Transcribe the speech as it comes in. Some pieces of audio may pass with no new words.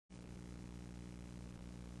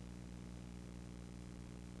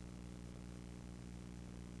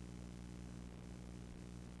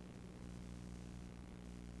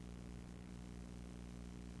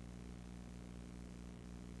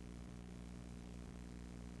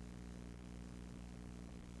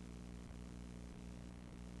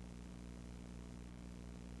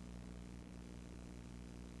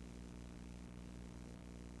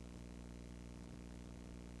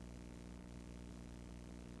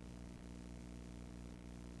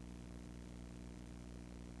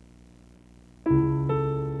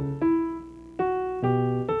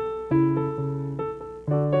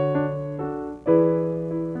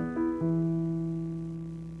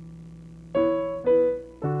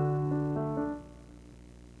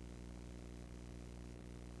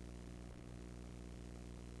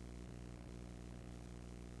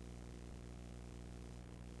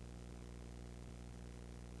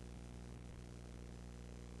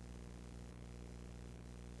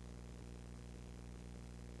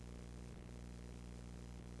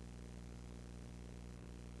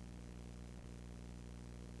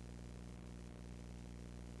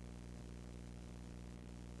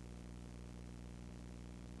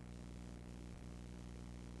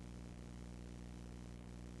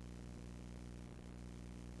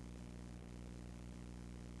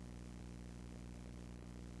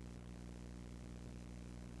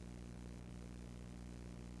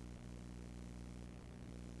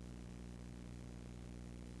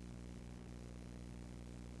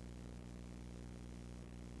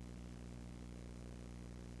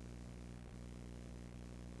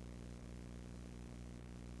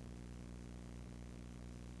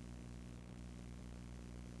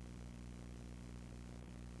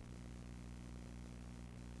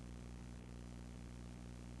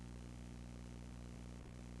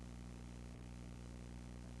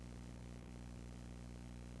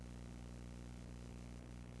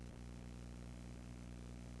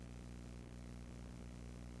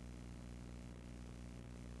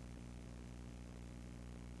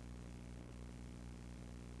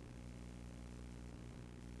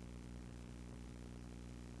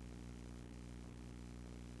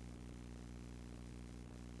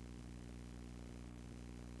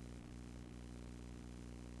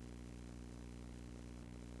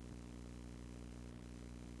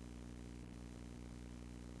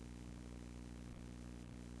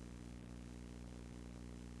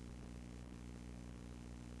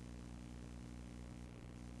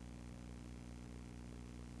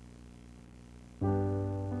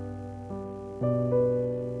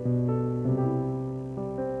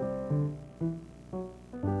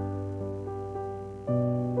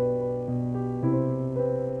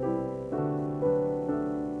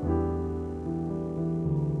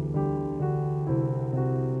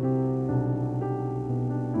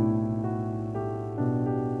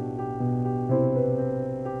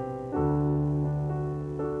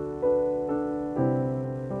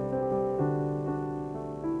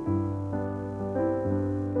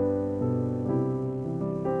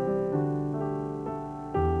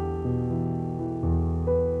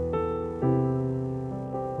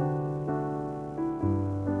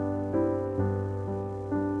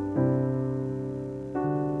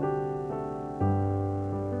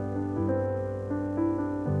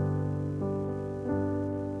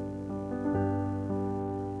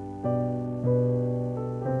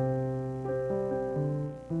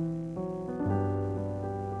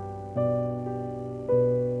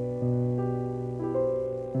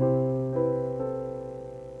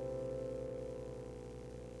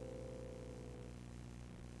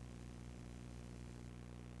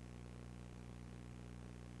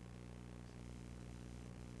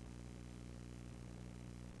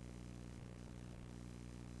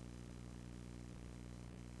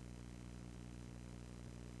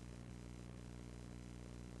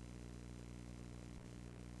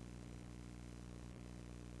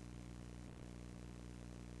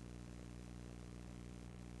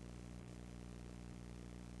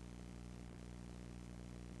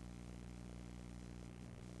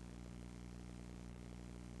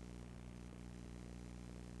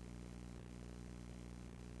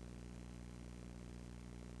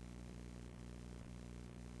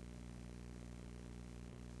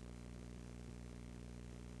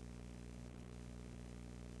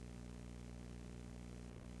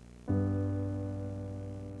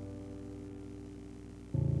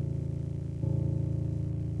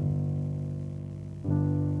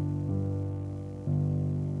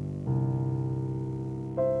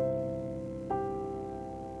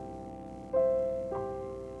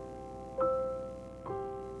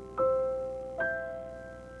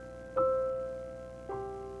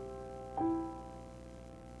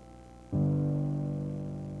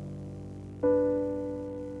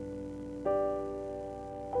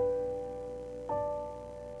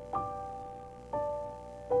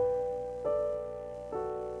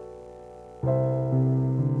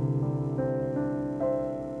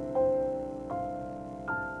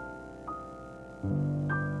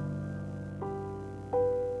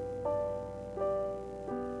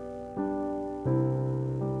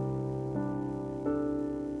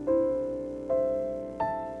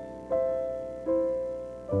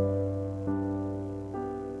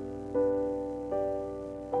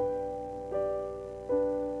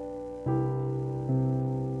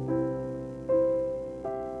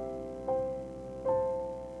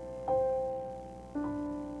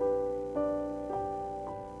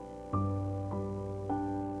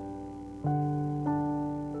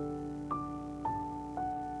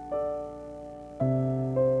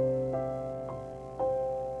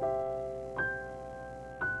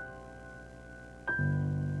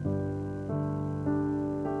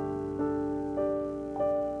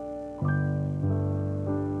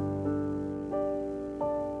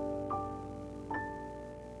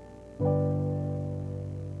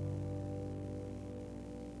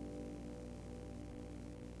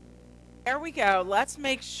There we go. Let's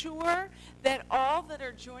make sure that all that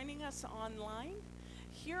are joining us online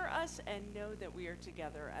hear us and know that we are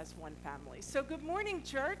together as one family. So good morning,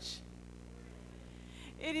 church.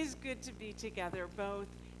 It is good to be together, both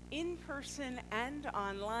in person and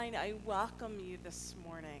online. I welcome you this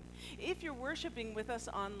morning. If you're worshiping with us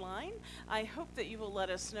online, I hope that you will let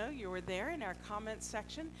us know you were there in our comments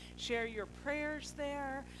section. Share your prayers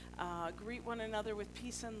there. Greet one another with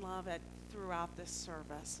peace and love throughout this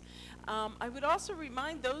service. I would also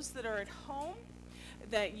remind those that are at home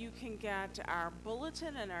that you can get our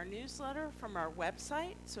bulletin and our newsletter from our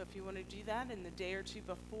website. So if you want to do that in the day or two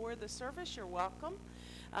before the service, you're welcome.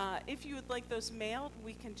 If you would like those mailed,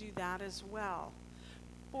 we can do that as well.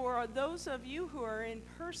 For those of you who are in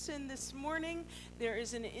person this morning, there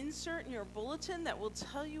is an insert in your bulletin that will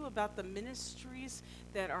tell you about the ministries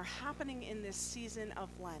that are happening in this season of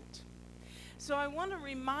Lent. So I want to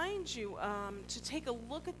remind you to take a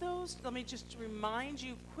look at those. Let me just remind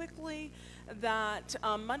you quickly that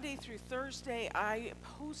Monday through Thursday, I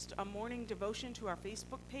post a morning devotion to our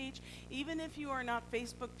Facebook page. Even if you are not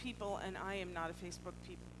Facebook people, and I am not a Facebook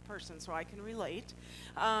person, so I can relate,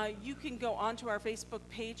 you can go onto our Facebook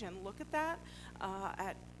page and look at that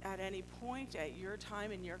at any point, at your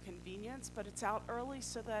time and your convenience. But it's out early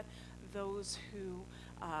so that those who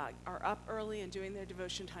are up early and doing their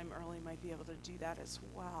devotion time early might be able to do that as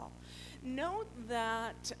well. Note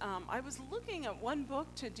that I was looking at one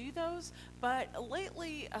book to do those, but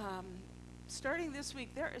lately, starting this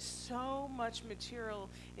week, there is so much material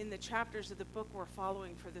in the chapters of the book we're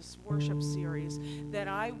following for this worship series that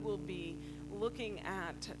I will be looking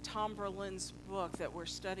at Tom Berlin's book that we're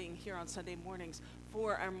studying here on Sunday mornings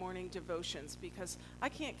for our morning devotions, because I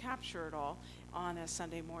can't capture it all on a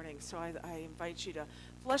Sunday morning. So I invite you to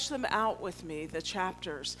flesh them out with me, the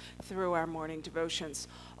chapters, through our morning devotions.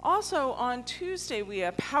 Also, on Tuesday, we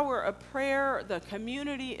have Power of Prayer. The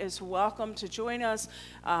community is welcome to join us.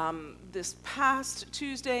 This past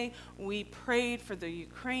Tuesday, we prayed for the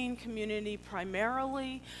Ukraine community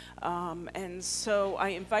primarily, and so I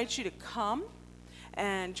invite you to come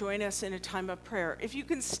and join us in a time of prayer. If you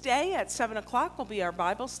can stay, at 7 o'clock will be our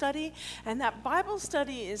Bible study, and that Bible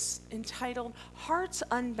study is entitled Hearts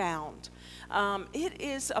Unbound. It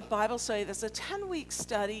is a Bible study that's a 10-week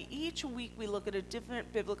study. Each week we look at a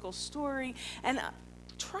different biblical story and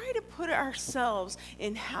try to put ourselves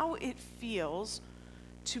in how it feels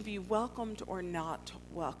to be welcomed or not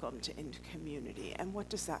welcomed in community. And what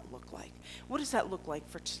does that look like? What does that look like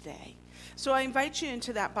for today? So I invite you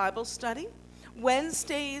into that Bible study.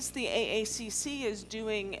 Wednesdays, the AACC is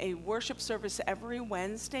doing a worship service every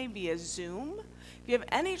Wednesday via Zoom. If you have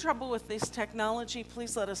any trouble with this technology,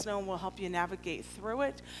 please let us know and we'll help you navigate through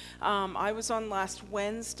it. I was on last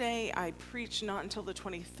Wednesday. I preached not until the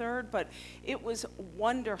 23rd, but it was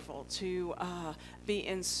wonderful to be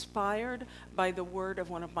inspired by the word of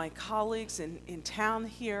one of my colleagues in town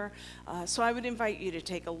here. So I would invite you to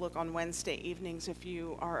take a look on Wednesday evenings if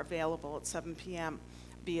you are available at 7 p.m.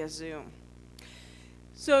 via Zoom.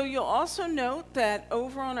 So you'll also note that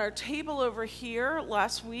over on our table over here,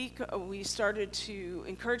 last week we started to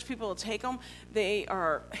encourage people to take them. They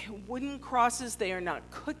are wooden crosses. They are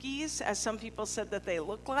not cookies, as some people said that they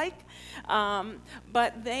look like.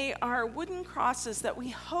 But they are wooden crosses that we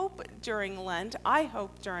hope during Lent, I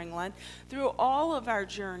hope during Lent, through all of our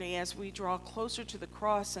journey as we draw closer to the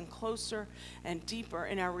cross and closer and deeper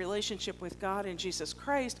in our relationship with God and Jesus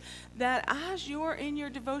Christ, that as you're in your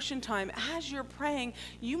devotion time, as you're praying,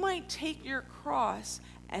 you might take your cross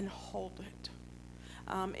and hold it.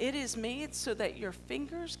 It is made so that your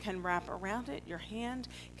fingers can wrap around it, your hand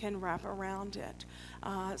can wrap around it.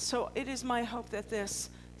 So it is my hope that this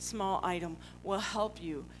small item will help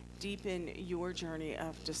you deepen your journey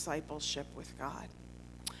of discipleship with God.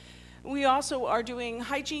 We also are doing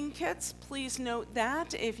hygiene kits. Please note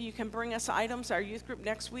that if you can bring us items, our youth group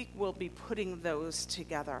next week will be putting those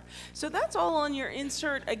together. So that's all on your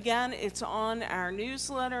insert. Again, it's on our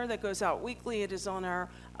newsletter that goes out weekly. It is on our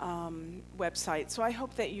website. So I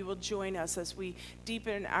hope that you will join us as we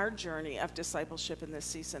deepen our journey of discipleship in this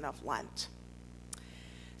season of Lent.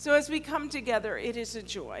 So as we come together, it is a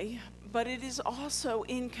joy, but it is also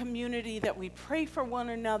in community that we pray for one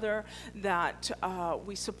another, that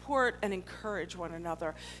we support and encourage one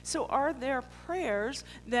another. So are there prayers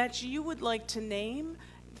that you would like to name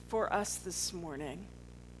for us this morning?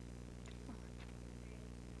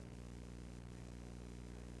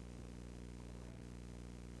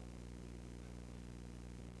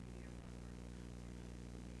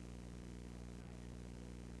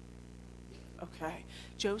 Okay.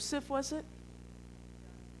 Joseph, was it?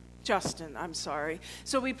 Justin, I'm sorry.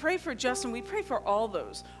 So we pray for Justin. We pray for all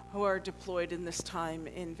those who are deployed in this time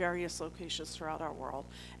in various locations throughout our world,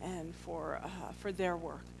 and for their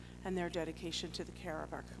work and their dedication to the care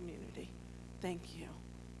of our community. Thank you.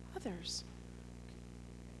 Others?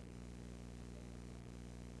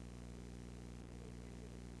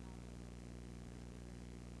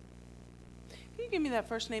 Can you give me that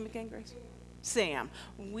first name again, Grace? Sam.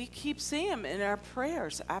 We keep Sam in our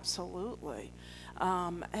prayers, absolutely.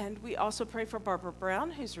 And we also pray for Barbara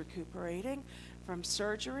Brown, who's recuperating from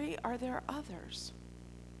surgery. Are there others?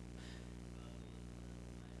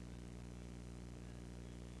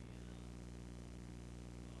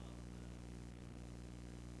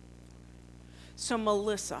 So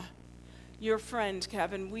Melissa, your friend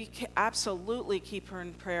Kevin, we absolutely keep her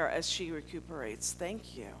in prayer as she recuperates.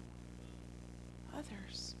 Thank you.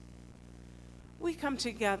 Others? We come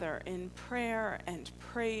together in prayer and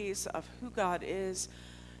praise of who God is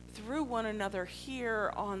through one another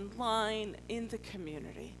here, online, in the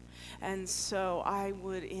community. And so I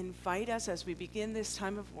would invite us as we begin this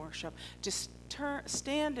time of worship to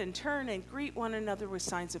stand and turn and greet one another with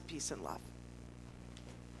signs of peace and love.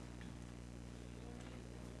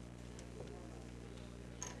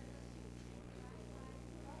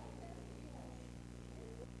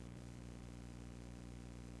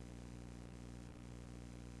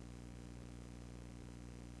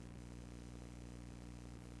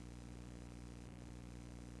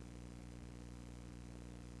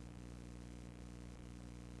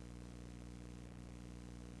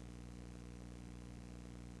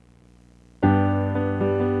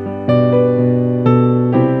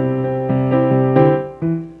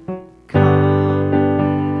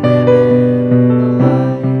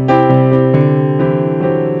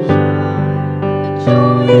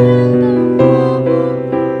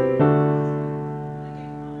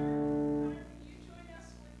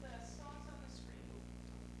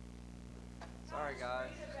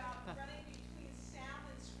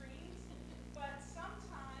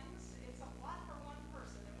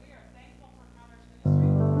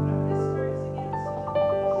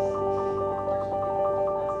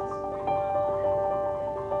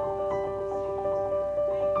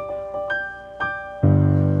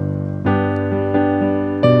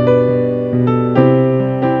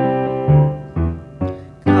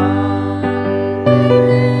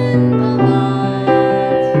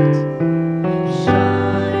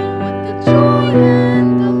 Shine with the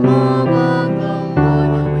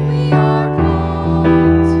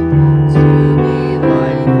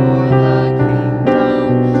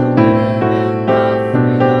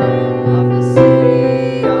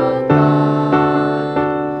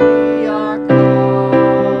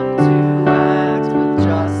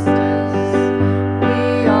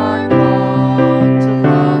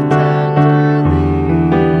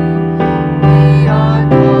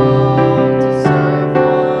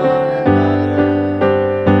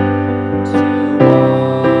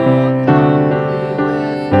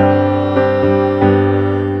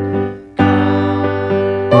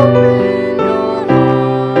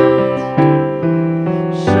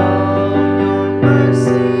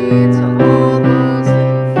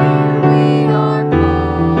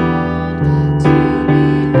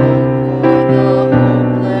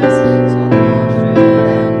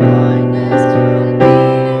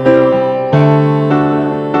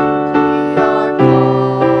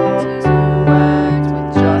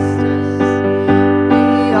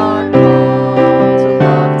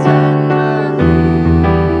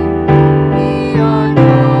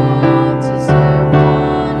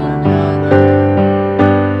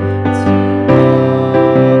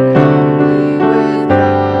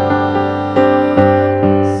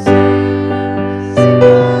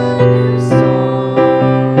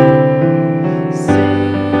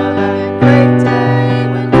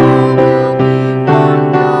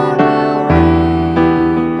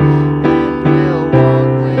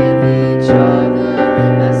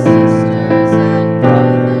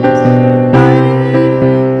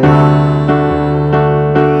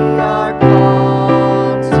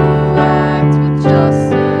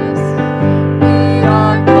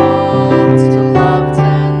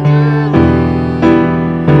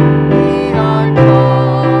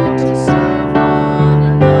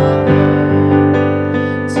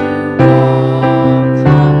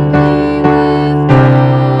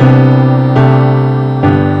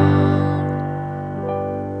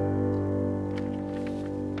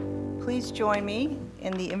Please join me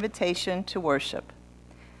in the invitation to worship.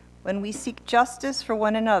 When we seek justice for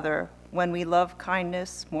one another, when we love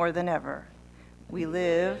kindness more than ever, we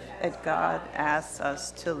live as God asks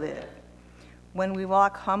us to live. When we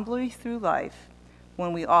walk humbly through life,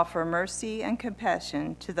 when we offer mercy and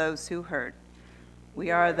compassion to those who hurt,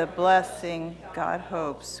 we are the blessing God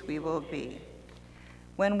hopes we will be.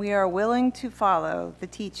 When we are willing to follow the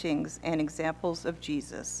teachings and examples of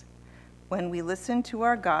Jesus, when we listen to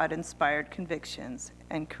our God-inspired convictions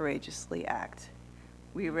and courageously act,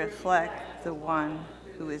 we reflect the one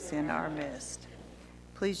who is in our midst.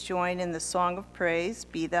 Please join in the Song of Praise,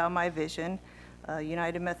 Be Thou My Vision,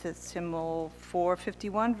 United Methodist Hymnal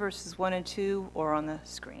 451, verses 1 and 2, or on the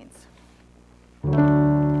screens.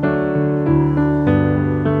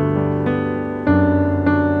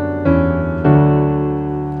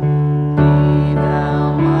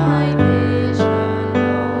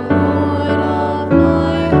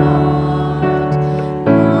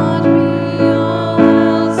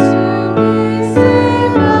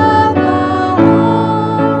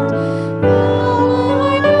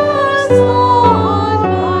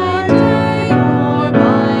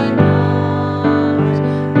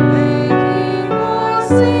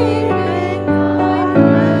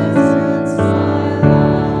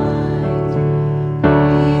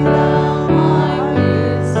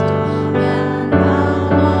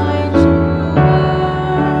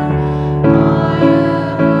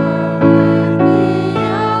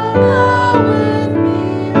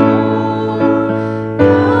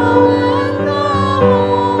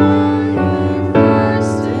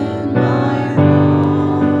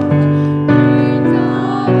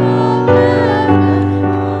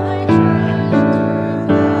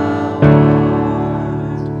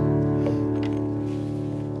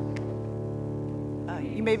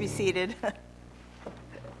 You may be seated.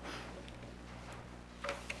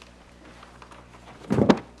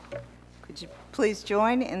 Could you please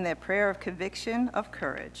join in the prayer of conviction of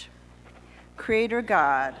courage? Creator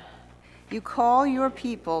God, you call your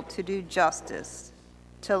people to do justice,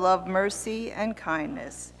 to love mercy and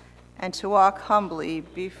kindness, and to walk humbly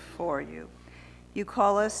before you. You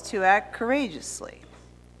call us to act courageously.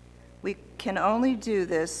 We can only do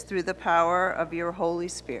this through the power of your Holy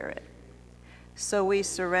Spirit. So we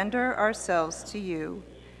surrender ourselves to you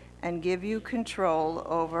and give you control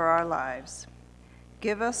over our lives.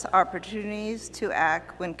 Give us opportunities to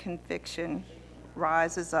act when conviction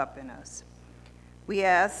rises up in us. We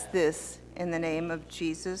ask this in the name of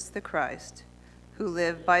Jesus the Christ, who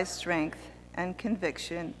lived by strength and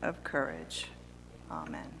conviction of courage.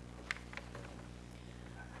 Amen.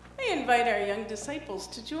 I invite our young disciples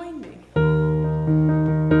to join me.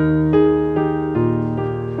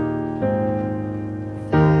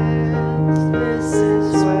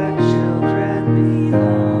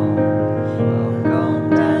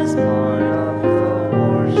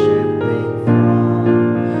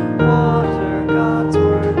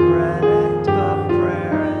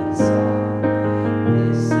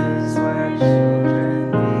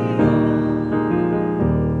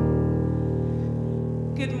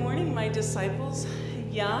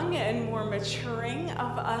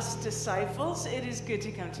 Disciples, it is good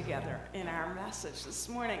to come together in our message this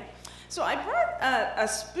morning. So I brought a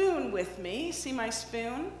spoon with me. See my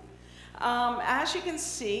spoon? As you can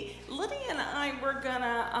see, Lydia and I were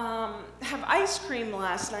gonna have ice cream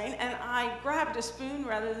last night, and I grabbed a spoon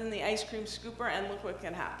rather than the ice cream scooper, and look what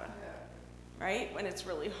can happen. Right? When it's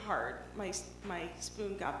really hard, my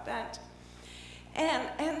spoon got bent.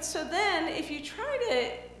 And so then, if you try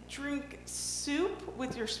to drink soup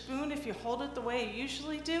with your spoon, if you hold it the way you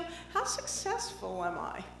usually do, how successful am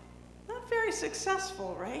I? Not very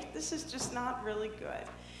successful, right? This is just not really good.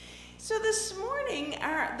 So this morning,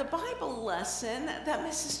 the Bible lesson that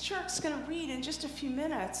Mrs. Church's going to read in just a few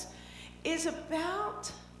minutes is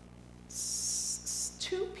about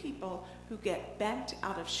two people who get bent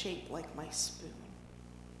out of shape like my spoon.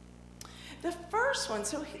 The first one,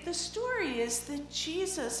 so the story is that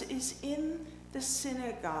Jesus is in the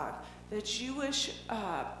synagogue, the Jewish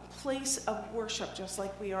place of worship, just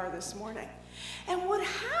like we are this morning. And what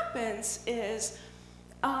happens is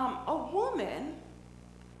a woman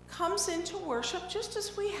comes into worship just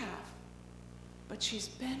as we have, but she's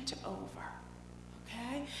bent over,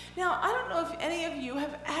 okay? Now, I don't know if any of you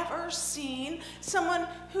have ever seen someone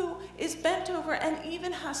who is bent over and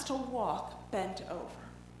even has to walk bent over.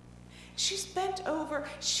 She's bent over.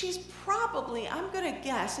 She's probably, I'm going to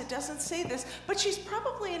guess, it doesn't say this, but she's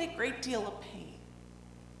probably in a great deal of pain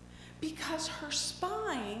because her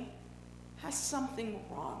spine has something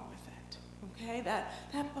wrong with it, okay?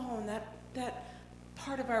 That bone, that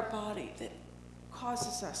part of our body that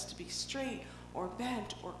causes us to be straight or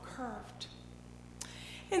bent or curved.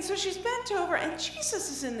 And so she's bent over, and Jesus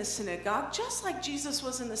is in the synagogue, just like Jesus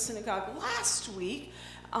was in the synagogue last week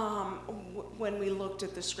when we looked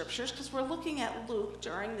at the scriptures, because we're looking at Luke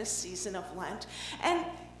during this season of Lent. And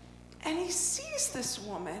he sees this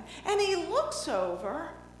woman, and he looks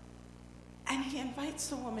over, and he invites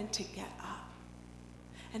the woman to get up.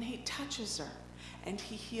 And he touches her, and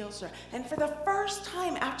he heals her. And for the first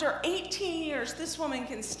time after 18 years, this woman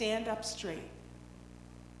can stand up straight.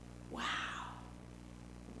 Wow.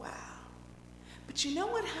 Wow. But you know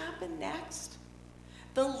what happened next?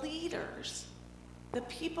 The leaders, the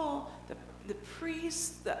people, the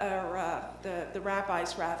priests, the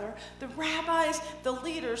rabbis rather, the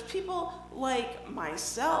leaders, people like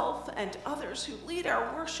myself and others who lead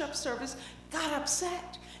our worship service got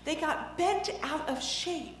upset. They got bent out of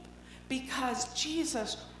shape because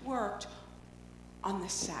Jesus worked on the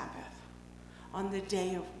Sabbath, on the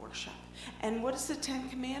day of worship. And what does the Ten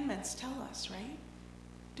Commandments tell us, right?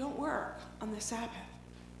 Don't work on the Sabbath.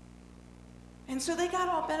 And so they got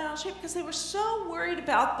all bent out of shape because they were so worried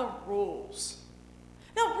about the rules.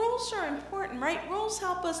 Now, rules are important, right? Rules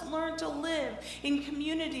help us learn to live in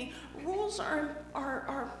community. Rules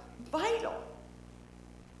are vital.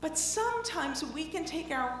 But sometimes we can take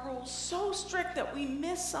our rules so strict that we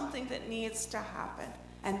miss something that needs to happen.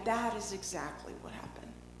 And that is exactly what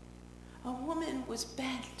happened. A woman was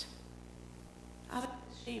bent out of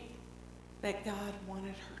the shape that God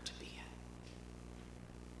wanted her to be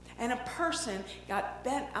in. And a person got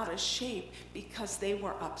bent out of shape because they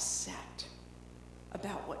were upset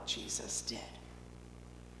about what Jesus did.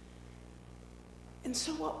 And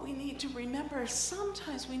so what we need to remember is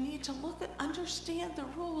sometimes we need to understand the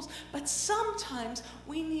rules, but sometimes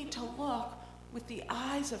we need to look with the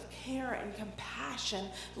eyes of care and compassion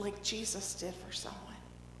like Jesus did for someone.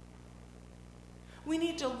 We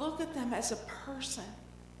need to look at them as a person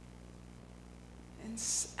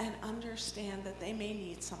and understand that they may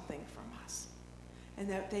need something from us, and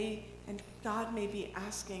that God may be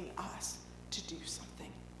asking us to do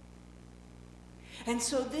something. And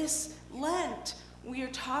so this Lent, we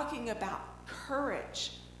are talking about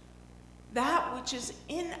courage, that which is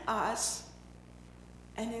in us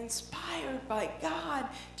and inspired by God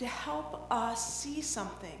to help us see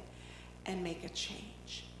something and make a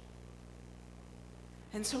change.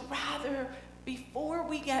 And so before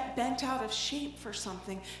we get bent out of shape for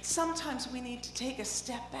something, sometimes we need to take a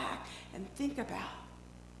step back and think about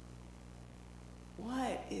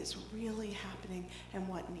what is really happening and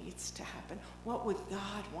what needs to happen. What would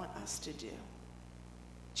God want us to do?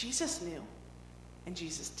 Jesus knew, and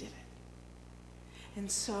Jesus did it.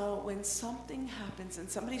 And so when something happens and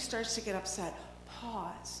somebody starts to get upset,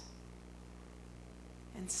 pause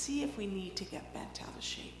and see if we need to get bent out of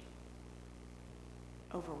shape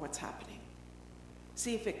over what's happening.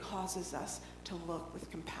 See if it causes us to look with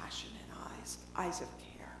compassion and eyes of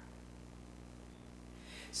care.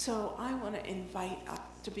 So I want to invite us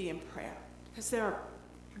to be in prayer, because there are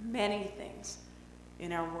many things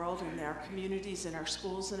in our world, in our communities, in our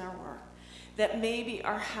schools, in our work that maybe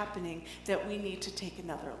are happening that we need to take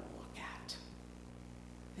another look at.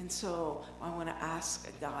 And so I want to ask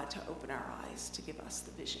God to open our eyes, to give us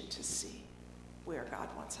the vision to see where God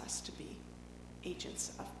wants us to be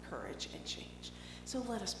agents of courage and change. So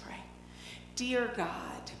let us pray. Dear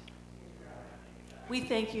God, we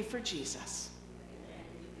thank you for Jesus,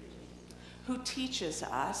 who teaches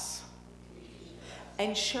us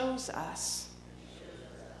and shows us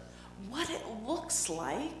what it looks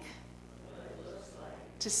like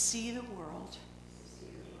to see the world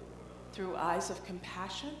through eyes of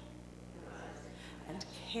compassion and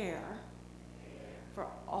care for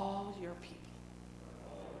all your people.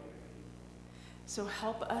 So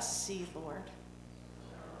help us see, Lord,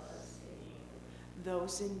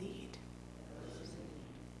 those in need.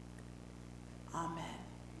 Amen.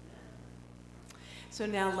 So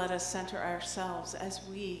now let us center ourselves as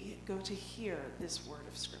we go to hear this word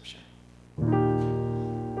of Scripture.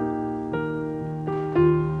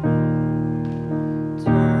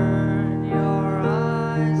 Turn your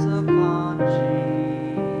eyes upon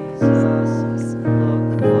Jesus.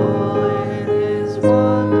 Look full in his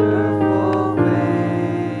wonderful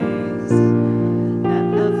face,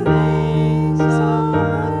 and the things of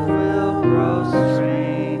earth will grow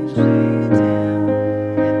strangely dim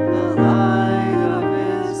in the light of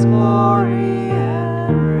his glory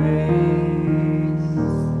and grace.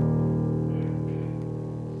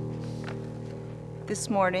 This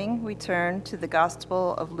morning we turn to the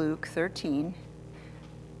Gospel of Luke 13,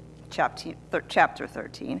 chapter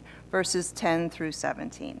 13, verses 10 through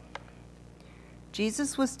 17.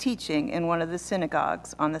 Jesus was teaching in one of the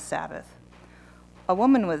synagogues on the Sabbath. A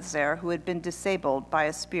woman was there who had been disabled by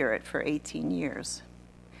a spirit for 18 years.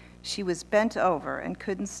 She was bent over and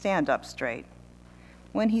couldn't stand up straight.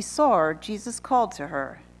 When he saw her, Jesus called to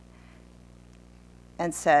her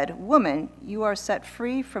and said, "Woman, you are set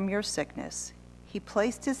free from your sickness." He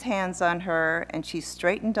placed his hands on her, and she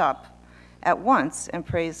straightened up at once and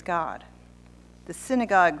praised God. The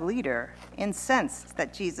synagogue leader, incensed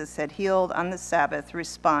that Jesus had healed on the Sabbath,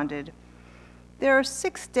 responded, "There are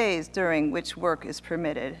 6 days during which work is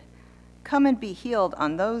permitted. Come and be healed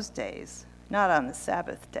on those days, not on the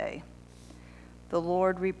Sabbath day." The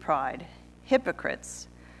Lord replied, "Hypocrites,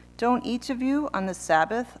 don't each of you on the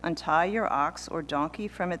Sabbath untie your ox or donkey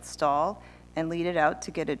from its stall and lead it out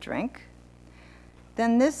to get a drink?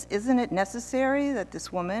 Then isn't it necessary that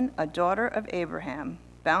this woman, a daughter of Abraham,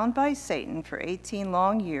 bound by Satan for 18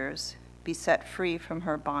 long years, be set free from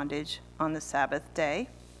her bondage on the Sabbath day?"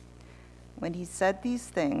 When he said these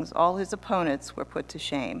things, all his opponents were put to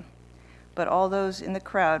shame, but all those in the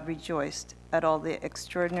crowd rejoiced at all the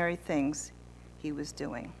extraordinary things he was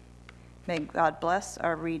doing. May God bless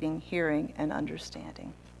our reading, hearing, and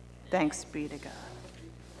understanding. Thanks be to God.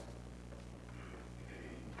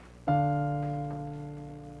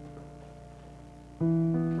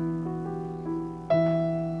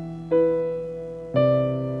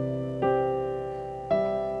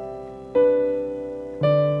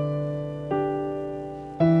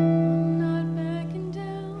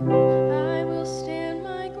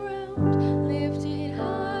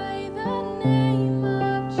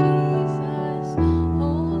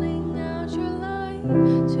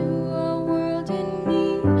 To a world in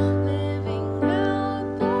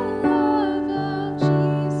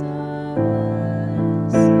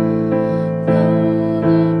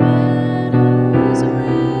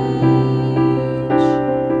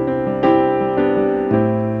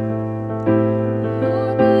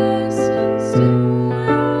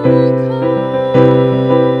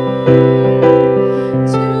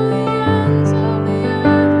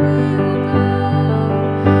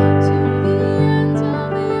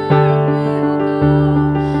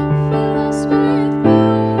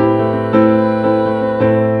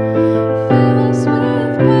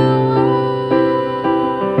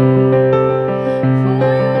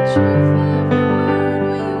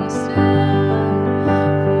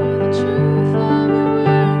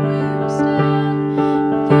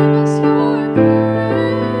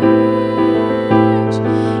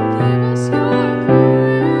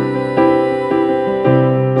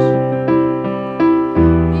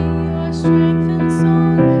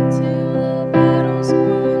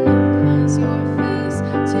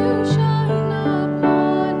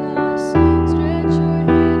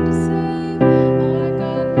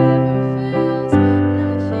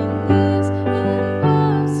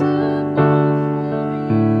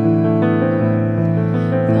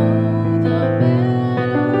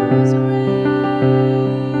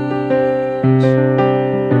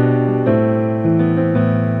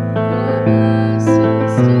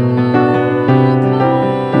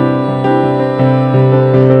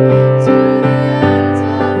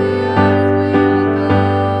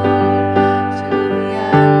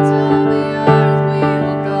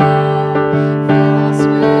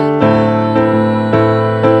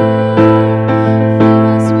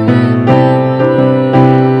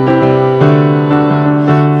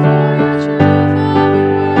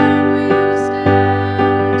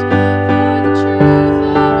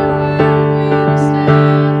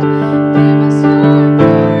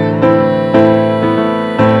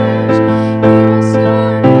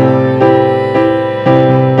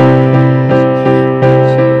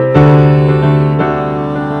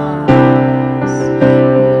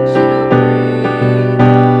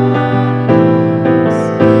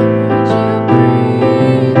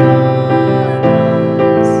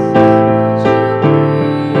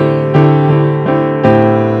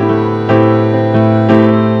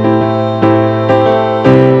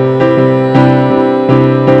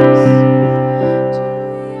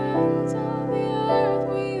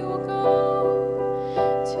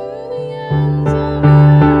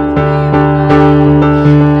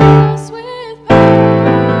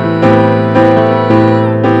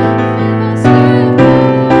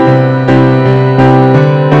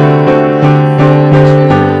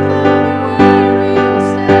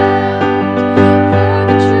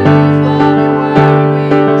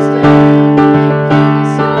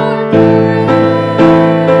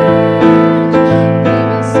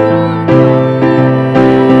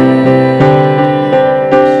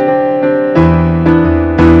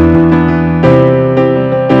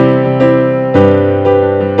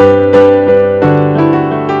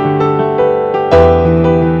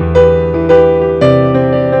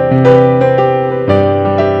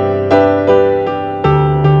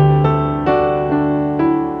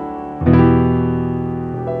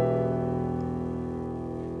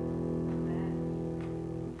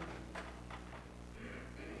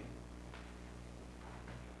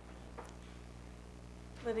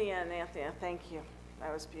Lydia and Anthea, thank you.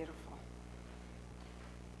 That was beautiful.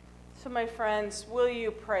 So my friends, will you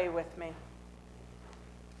pray with me?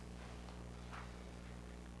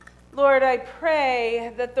 Lord, I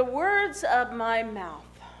pray that the words of my mouth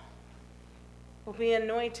will be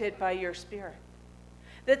anointed by your Spirit,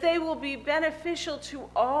 that they will be beneficial to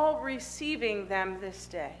all receiving them this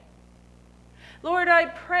day. Lord, I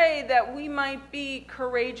pray that we might be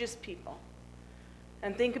courageous people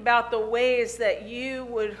and think about the ways that you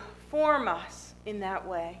would form us in that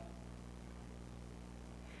way,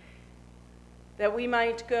 that we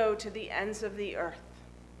might go to the ends of the earth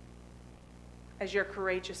as your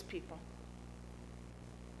courageous people.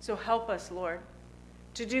 So help us, Lord,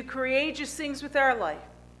 to do courageous things with our life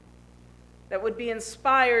that would be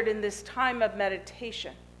inspired in this time of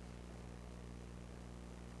meditation.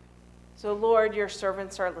 So, Lord, your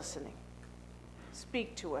servants are listening.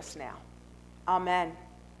 Speak to us now. Amen.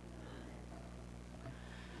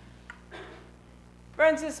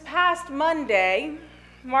 Friends, this past Monday,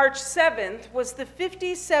 March 7th, was the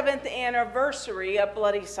 57th anniversary of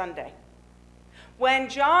Bloody Sunday, when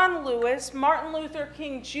John Lewis, Martin Luther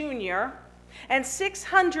King Jr., and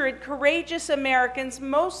 600 courageous Americans,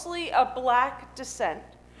 mostly of black descent,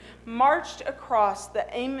 marched across the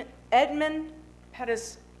Edmund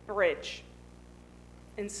Pettus Bridge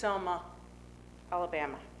in Selma,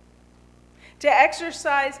 Alabama, to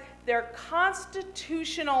exercise their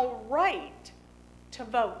constitutional right to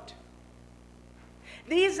vote.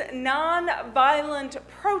 These nonviolent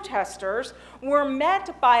protesters were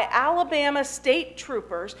met by Alabama state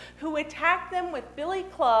troopers who attacked them with billy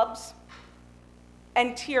clubs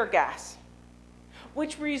and tear gas,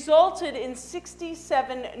 which resulted in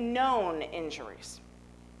 67 known injuries.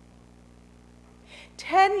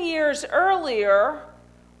 10 years earlier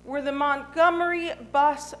were the Montgomery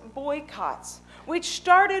bus boycotts, which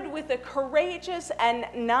started with a courageous and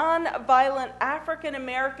nonviolent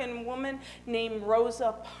African-American woman named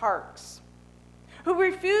Rosa Parks, who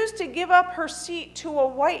refused to give up her seat to a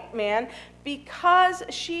white man because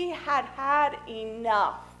she had had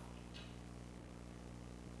enough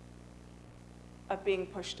of being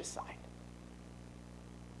pushed aside,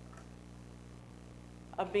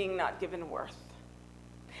 of being not given worth.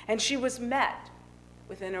 And she was met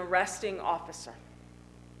with an arresting officer.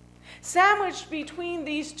 Sandwiched between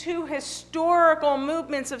these two historical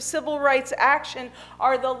movements of civil rights action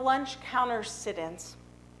are the lunch counter sit-ins.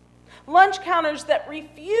 Lunch counters that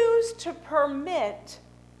refuse to permit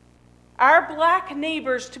our black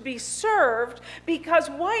neighbors to be served because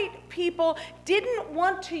white people didn't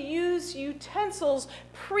want to use utensils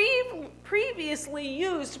previously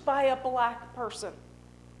used by a black person.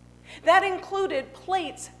 That included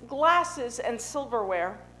plates, glasses, and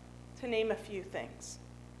silverware, to name a few things.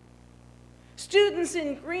 Students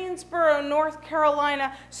in Greensboro, North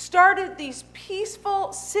Carolina, started these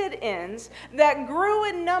peaceful sit-ins that grew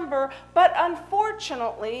in number, but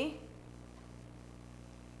unfortunately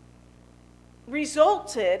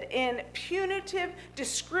resulted in punitive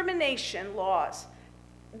discrimination laws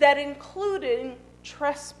that included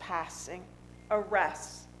trespassing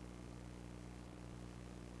arrests.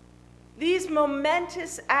 These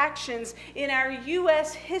momentous actions in our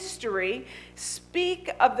U.S. history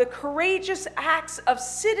speak of the courageous acts of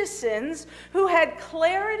citizens who had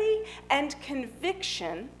clarity and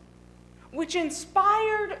conviction, which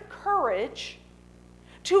inspired courage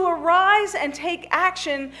to arise and take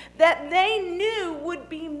action that they knew would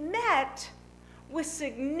be met with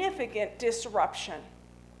significant disruption.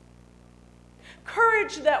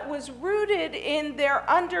 Courage that was rooted in their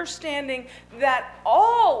understanding that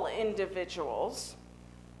all individuals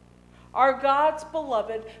are God's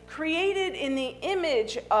beloved, created in the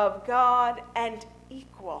image of God and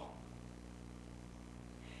equal.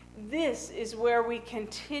 This is where we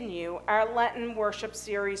continue our Lenten worship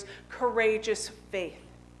series, Courageous Faith,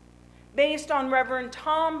 based on Reverend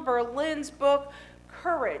Tom Berlin's book,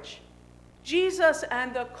 Courage, Jesus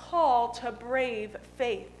and the Call to Brave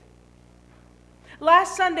Faith.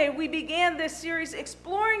 Last Sunday, we began this series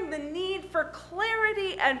exploring the need for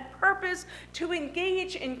clarity and purpose to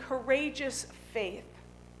engage in courageous faith,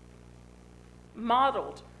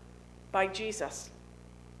 modeled by Jesus.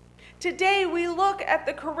 Today, we look at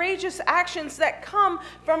the courageous actions that come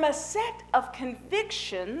from a set of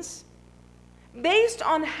convictions based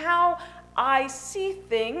on how I see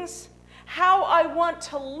things, how I want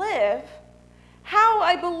to live, how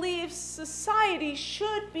I believe society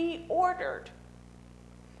should be ordered.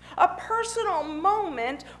 A personal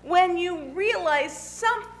moment when you realize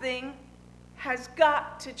something has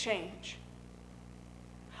got to change.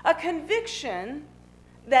 A conviction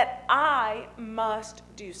that I must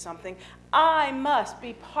do something. I must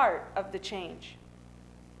be part of the change.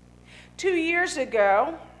 2 years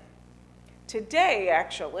ago, today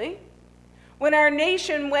actually, when our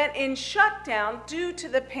nation went in shutdown due to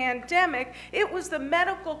the pandemic, it was the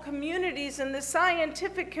medical communities and the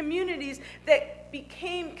scientific communities that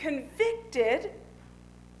became convicted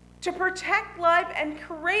to protect life and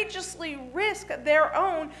courageously risk their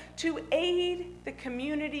own to aid the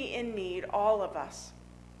community in need, all of us.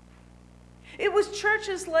 It was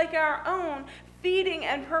churches like our own feeding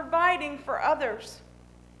and providing for others.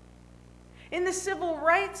 In the civil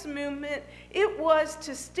rights movement, it was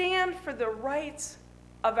to stand for the rights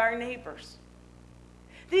of our neighbors.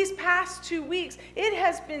 These past 2 weeks, it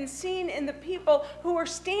has been seen in the people who are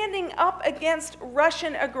standing up against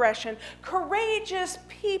Russian aggression, courageous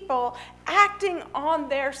people acting on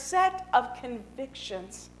their set of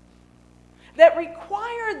convictions that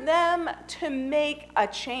require them to make a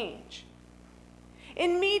change.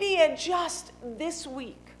 In media just this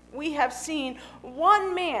week, we have seen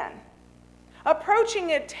one man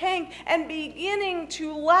approaching a tank and beginning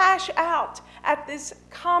to lash out at this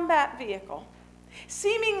combat vehicle.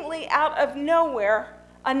 Seemingly out of nowhere,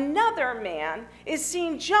 another man is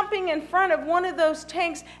seen jumping in front of one of those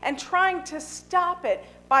tanks and trying to stop it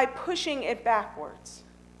by pushing it backwards.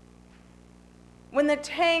 When the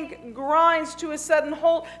tank grinds to a sudden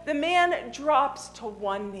halt, the man drops to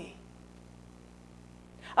one knee.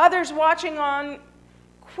 Others watching on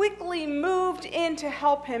quickly moved in to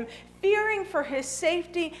help him, fearing for his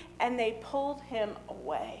safety, and they pulled him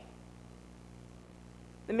away.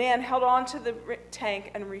 The man held on to the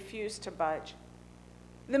tank and refused to budge.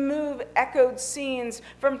 The move echoed scenes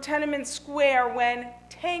from Tiananmen Square when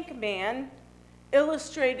Tank Man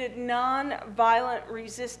illustrated non-violent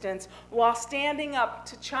resistance while standing up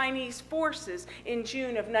to Chinese forces in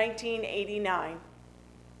June of 1989.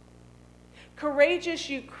 Courageous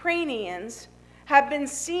Ukrainians have been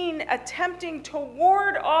seen attempting to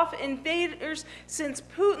ward off invaders since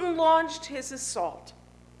Putin launched his assault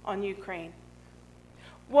on Ukraine.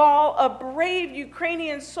 While a brave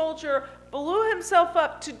Ukrainian soldier blew himself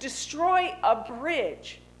up to destroy a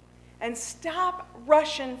bridge and stop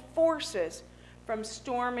Russian forces from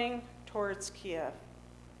storming towards Kiev.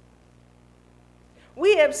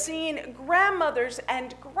 We have seen grandmothers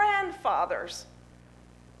and grandfathers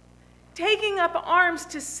taking up arms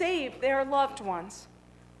to save their loved ones.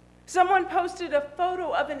 Someone posted a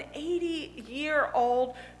photo of an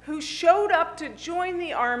 80-year-old who showed up to join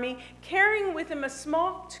the army, carrying with him a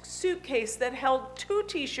small suitcase that held 2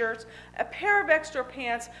 t-shirts, a pair of extra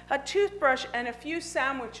pants, a toothbrush, and a few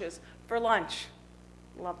sandwiches for lunch.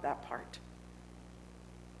 Love that part.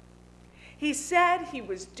 He said he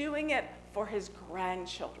was doing it for his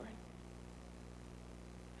grandchildren.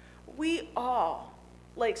 We all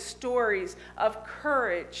like stories of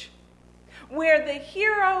courage, where the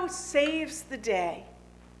hero saves the day,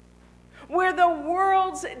 where the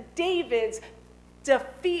world's Davids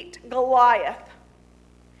defeat Goliath.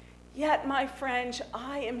 Yet, my friends,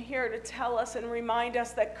 I am here to tell us and remind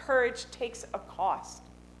us that courage takes a cost.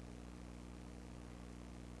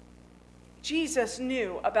 Jesus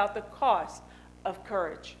knew about the cost of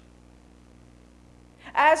courage.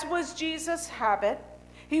 As was Jesus' habit,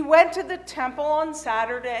 he went to the temple on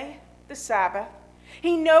Saturday, the Sabbath.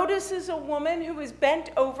 He notices a woman who is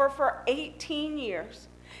bent over for 18 years.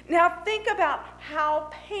 Now think about how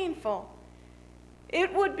painful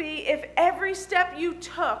it would be if every step you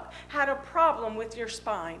took had a problem with your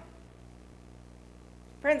spine.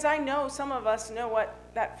 Friends, I know some of us know what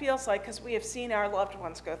that feels like because we have seen our loved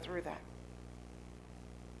ones go through that.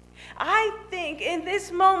 I think in this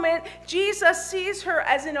moment, Jesus sees her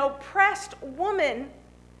as an oppressed woman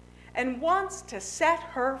and wants to set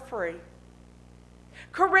her free.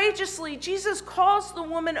 Courageously, Jesus calls the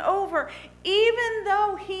woman over, even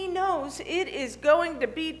though he knows it is going to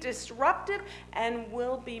be disruptive and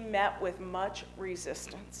will be met with much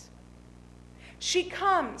resistance. She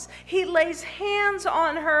comes, he lays hands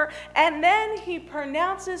on her, and then he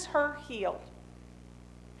pronounces her healed.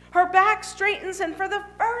 Her back straightens, and for the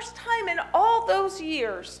first time in all those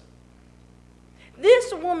years,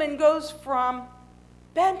 this woman goes from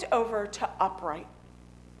bent over to upright.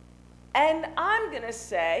 And I'm going to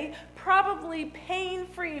say probably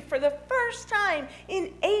pain-free for the first time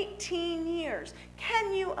in 18 years.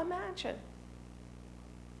 Can you imagine?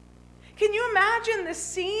 Can you imagine the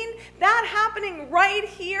scene, that happening right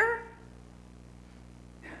here?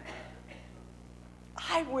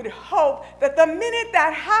 I would hope that the minute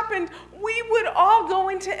that happened, we would all go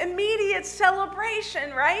into immediate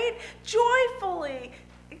celebration, right? Joyfully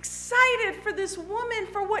excited for this woman,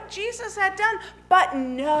 for what Jesus had done. But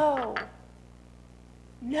no.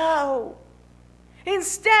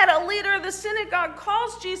 Instead, a leader of the synagogue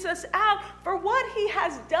calls Jesus out for what he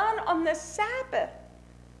has done on the Sabbath,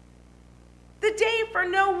 the day for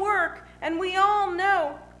no work. And we all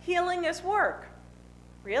know healing is work.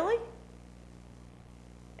 Really?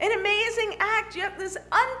 An amazing act, yet this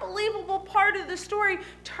unbelievable part of the story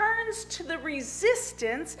turns to the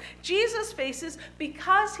resistance Jesus faces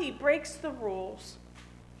because he breaks the rules.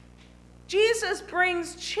 Jesus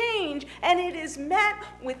brings change, and it is met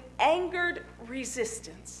with angered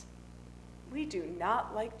resistance. We do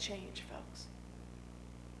not like change, folks.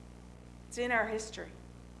 It's in our history.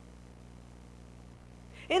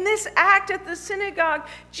 In this act at the synagogue,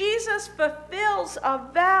 Jesus fulfills a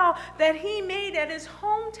vow that he made at his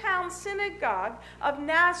hometown synagogue of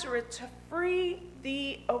Nazareth to free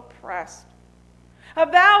the oppressed. A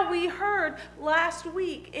vow we heard last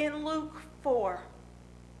week in Luke 4.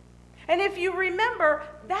 And if you remember,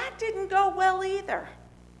 that didn't go well either.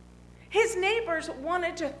 His neighbors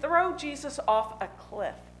wanted to throw Jesus off a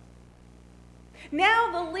cliff.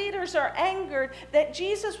 Now the leaders are angered that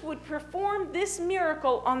Jesus would perform this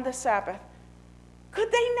miracle on the Sabbath.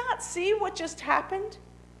 Could they not see what just happened?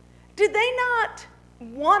 Did they not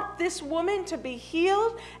want this woman to be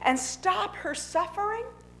healed and stop her suffering?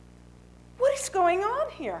 What is going on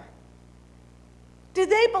here? Did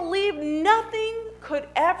they believe nothing could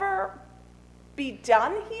ever be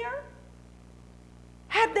done here?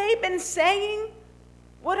 Had they been saying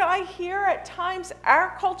what I hear at times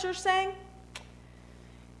our culture saying?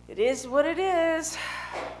 It is what it is.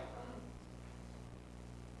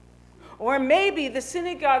 Or maybe the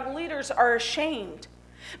synagogue leaders are ashamed.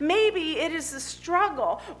 Maybe it is the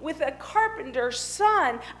struggle with a carpenter's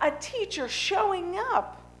son, a teacher showing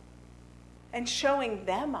up and showing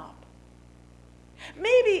them up.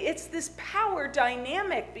 Maybe it's this power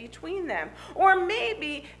dynamic between them. Or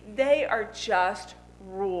maybe they are just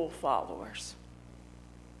rule followers.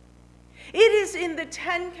 It is in the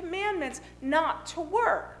 10 Commandments not to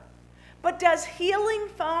work. But does healing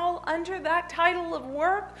fall under that title of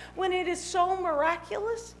work when it is so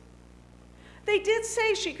miraculous? They did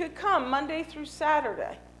say she could come Monday through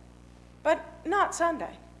Saturday, but not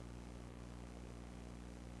Sunday.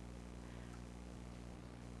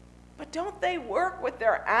 But don't they work with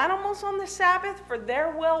their animals on the Sabbath for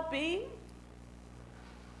their well-being?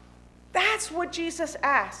 That's what Jesus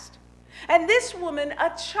asked. And this woman,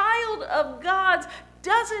 a child of God's,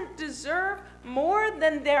 doesn't deserve more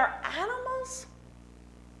than their animals?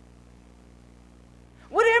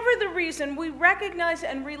 Whatever the reason, we recognize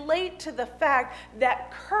and relate to the fact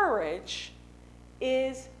that courage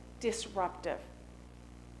is disruptive.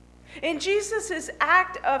 In Jesus'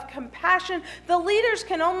 act of compassion, the leaders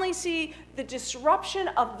can only see the disruption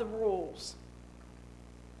of the rules.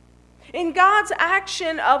 In God's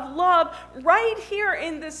action of love, right here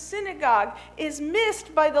in the synagogue, is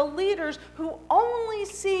missed by the leaders who only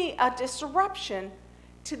see a disruption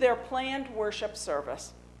to their planned worship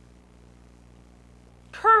service.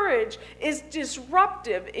 Courage is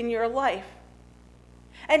disruptive in your life,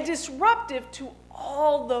 and disruptive to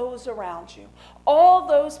all those around you, all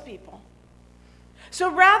those people.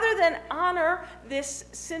 So rather than honor this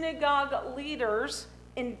synagogue leader's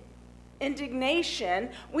indignation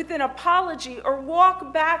with an apology or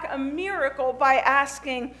walk back a miracle by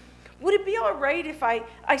asking, would it be all right if I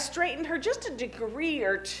straightened her just a degree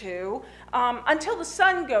or two until the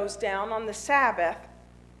sun goes down on the Sabbath?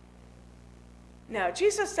 No,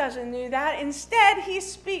 Jesus doesn't do that. Instead, he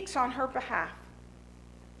speaks on her behalf.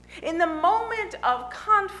 In the moment of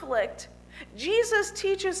conflict, Jesus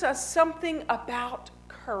teaches us something about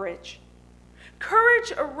courage.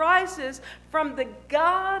 Courage arises from the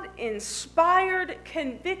God-inspired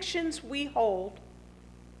convictions we hold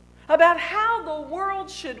about how the world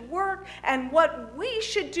should work and what we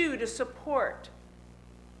should do to support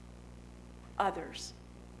others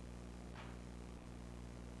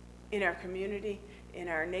in our community, in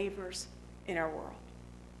our neighbors, in our world.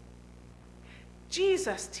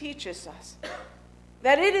 Jesus teaches us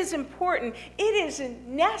that it is important, it is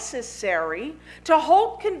necessary to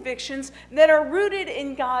hold convictions that are rooted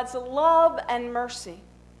in God's love and mercy,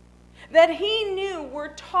 that he knew were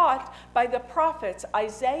taught by the prophets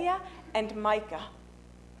Isaiah and Micah.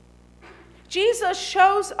 Jesus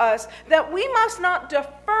shows us that we must not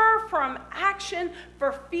defer from action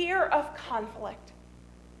for fear of conflict.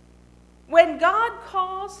 When God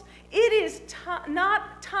calls, it is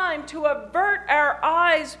not time to avert our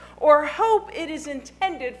eyes or hope it is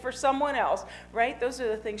intended for someone else, right? Those are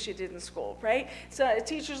the things you did in school, right? So a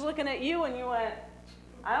teacher's looking at you and you went,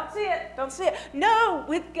 I don't see it. Don't see it. No,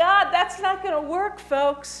 with God, that's not going to work,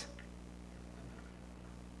 folks.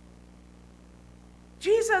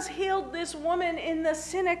 Jesus healed this woman in the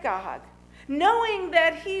synagogue, knowing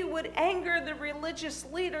that he would anger the religious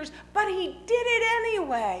leaders, but he did it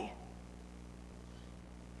anyway.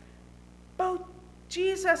 Both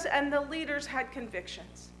Jesus and the leaders had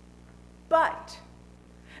convictions, but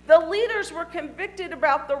the leaders were convicted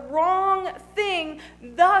about the wrong thing,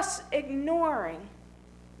 thus ignoring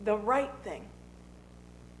the right thing.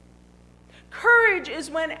 Courage is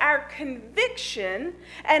when our conviction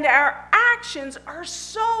and our actions are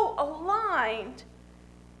so aligned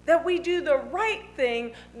that we do the right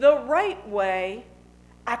thing the right way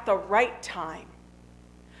at the right time.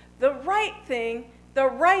 The right thing the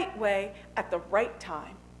right way at the right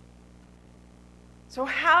time. So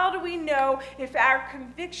how do we know if our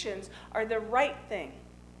convictions are the right thing,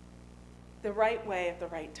 the right way at the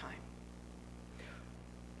right time?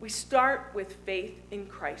 We start with faith in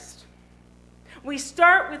Christ. We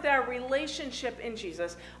start with our relationship in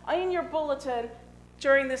Jesus. In your bulletin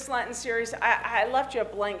during this Lenten series, I left you a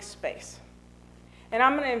blank space. And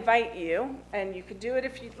I'm going to invite you, and you could do it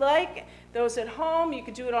if you'd like. Those at home, you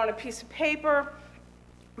could do it on a piece of paper.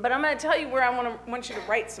 But I'm going to tell you where I want you to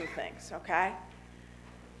write some things, okay?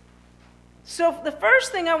 So the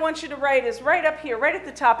first thing I want you to write is right up here, right at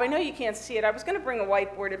the top. I know you can't see it. I was going to bring a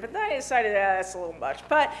whiteboard in, but then I decided that's a little much.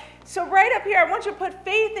 But so right up here, I want you to put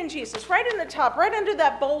faith in Jesus, right in the top, right under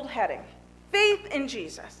that bold heading. Faith in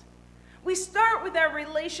Jesus. We start with our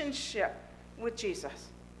relationship with Jesus,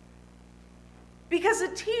 because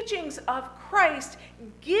the teachings of Christ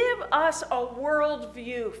give us a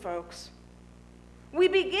worldview, folks. We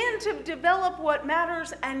begin to develop what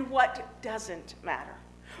matters and what doesn't matter.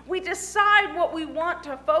 We decide what we want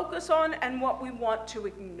to focus on and what we want to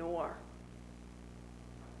ignore.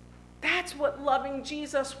 That's what loving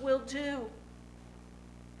Jesus will do.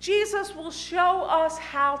 Jesus will show us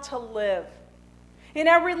how to live. In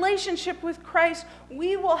our relationship with Christ,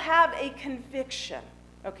 we will have a conviction.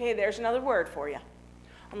 Okay, there's another word for you.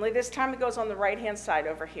 Only this time it goes on the right-hand side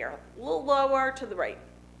over here. A little lower to the right.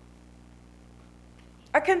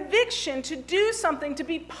 A conviction to do something, to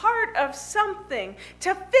be part of something,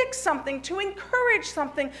 to fix something, to encourage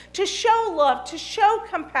something, to show love, to show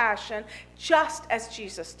compassion, just as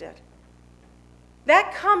Jesus did.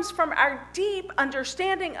 That comes from our deep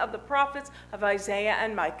understanding of the prophets of Isaiah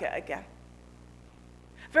and Micah again.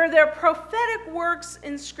 For their prophetic works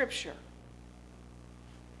in Scripture,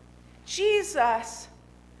 Jesus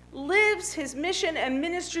lives his mission and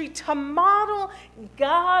ministry to model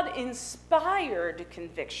God-inspired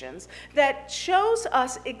convictions that shows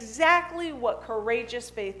us exactly what courageous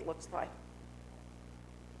faith looks like.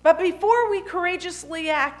 But before we courageously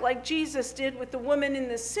act like Jesus did with the woman in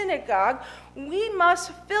the synagogue, we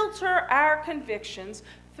must filter our convictions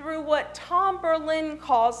through what Tom Berlin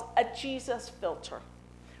calls a Jesus filter.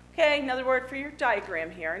 Okay, another word for your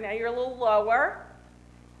diagram here. Now you're a little lower,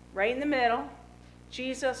 right in the middle.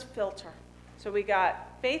 Jesus filter. So we got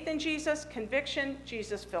faith in Jesus, conviction,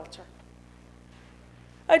 Jesus filter.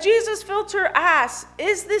 A Jesus filter asks,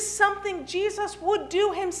 is this something Jesus would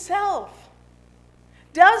do himself?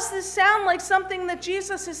 Does this sound like something that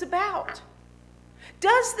Jesus is about?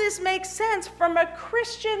 Does this make sense from a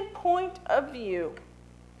Christian point of view?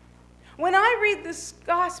 When I read the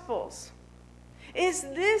Gospels, is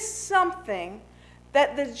this something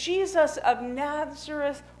that the Jesus of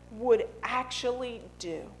Nazareth would actually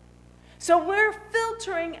do? So we're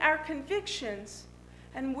filtering our convictions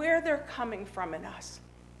and where they're coming from in us.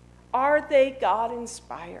 Are they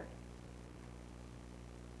God-inspired?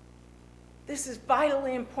 This is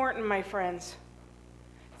vitally important, my friends.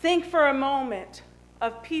 Think for a moment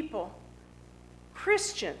of people,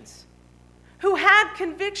 Christians, who had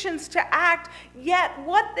convictions to act, yet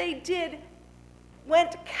what they did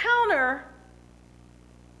went counter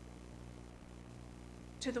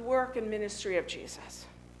to the work and ministry of Jesus.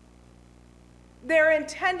 Their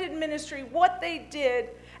intended ministry, what they did,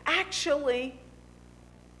 actually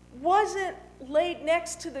wasn't laid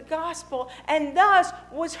next to the gospel, and thus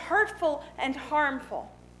was hurtful and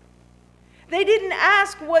harmful. They didn't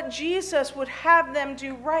ask what Jesus would have them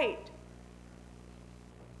do right.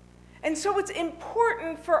 And so it's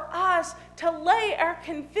important for us to lay our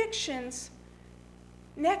convictions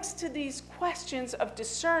next to these questions of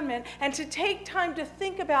discernment and to take time to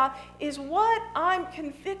think about, is what I'm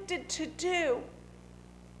convicted to do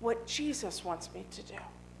what Jesus wants me to do?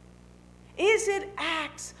 Is it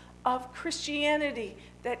acts of Christianity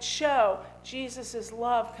that show Jesus'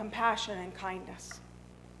 love, compassion, and kindness?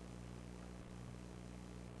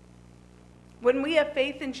 When we have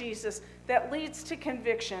faith in Jesus, that leads to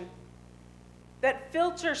conviction, that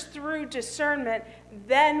filters through discernment,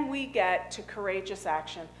 then we get to courageous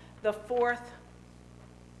action. The fourth,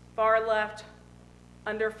 far left,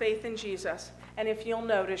 under faith in Jesus. And if you'll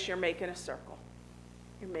notice, you're making a circle.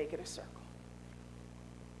 You're making a circle.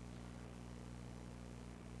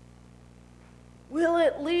 Will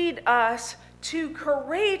it lead us to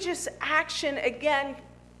courageous action again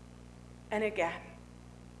and again?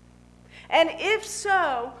 And if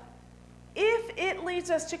so, if it leads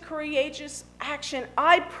us to courageous action,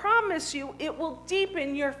 I promise you it will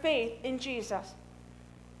deepen your faith in Jesus.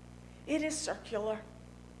 It is circular.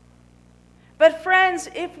 But friends,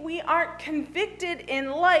 if we aren't convicted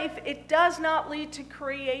in life, it does not lead to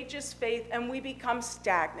courageous faith and we become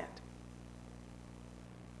stagnant.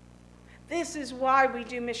 This is why we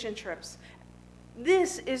do mission trips.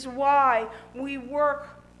 This is why we work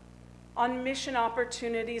on mission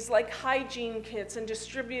opportunities like hygiene kits and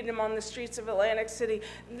distribute them on the streets of Atlantic City.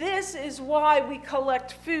 This is why we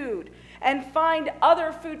collect food and find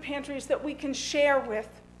other food pantries that we can share with.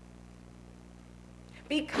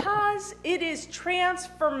 Because it is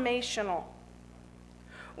transformational.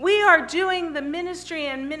 We are doing the ministry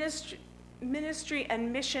and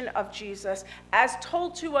mission of Jesus as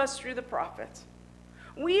told to us through the prophets.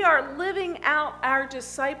 We are living out our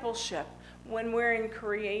discipleship when we're in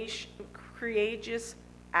courageous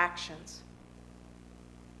actions.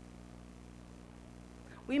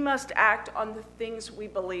 We must act on the things we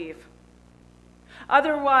believe.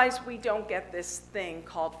 Otherwise, we don't get this thing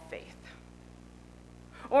called faith.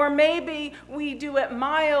 Or maybe we do it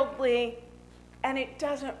mildly and it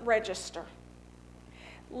doesn't register.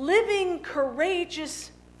 Living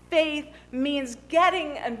courageous faith means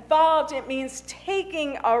getting involved. It means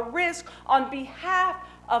taking a risk on behalf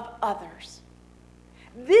of others.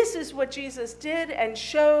 This is what Jesus did and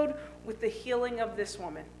showed with the healing of this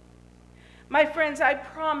woman. My friends, I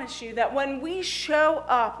promise you that when we show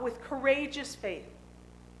up with courageous faith,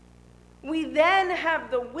 we then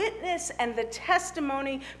have the witness and the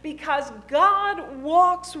testimony because God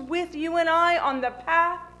walks with you and I on the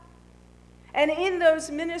path. And in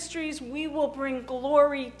those ministries, we will bring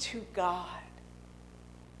glory to God.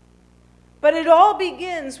 But it all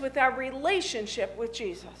begins with our relationship with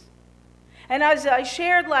Jesus. And as I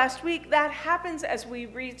shared last week, that happens as we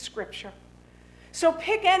read Scripture. So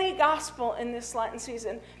pick any gospel in this Lenten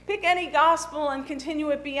season. Pick any gospel and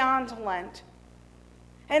continue it beyond Lent.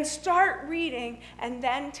 And start reading and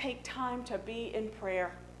then take time to be in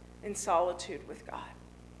prayer, in solitude with God.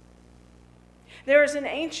 There is an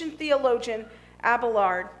ancient theologian,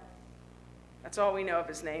 Abelard. That's all we know of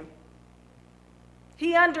his name.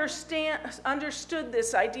 He understood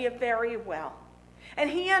this idea very well. And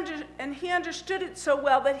he understood it so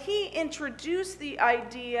well that he introduced the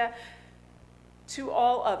idea to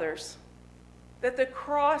all others, that the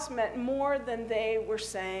cross meant more than they were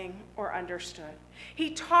saying or understood.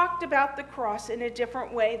 He talked about the cross in a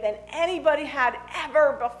different way than anybody had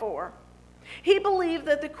ever before. He believed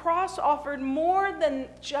that the cross offered more than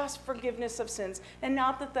just forgiveness of sins, and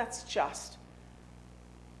not that that's just.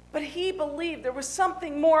 But he believed there was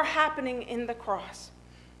something more happening in the cross.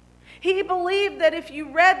 He believed that if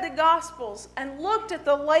you read the Gospels and looked at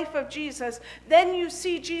the life of Jesus, then you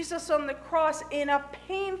see Jesus on the cross in a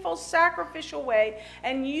painful, sacrificial way,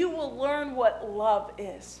 and you will learn what love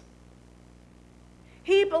is.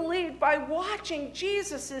 He believed by watching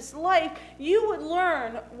Jesus' life, you would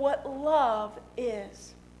learn what love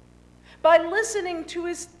is. By listening to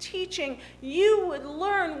his teaching, you would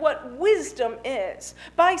learn what wisdom is.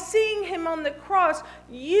 By seeing him on the cross,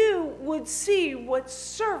 you would see what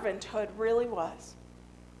servanthood really was,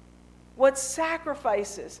 what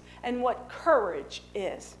sacrifices and what courage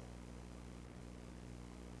is.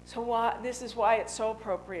 So this is why it's so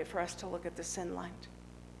appropriate for us to look at the Sin Lent.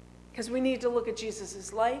 Because we need to look at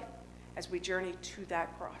Jesus' life as we journey to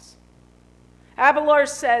that cross. Abelard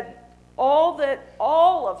said,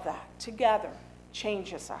 all of that together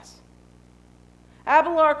changes us.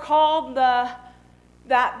 Abelard called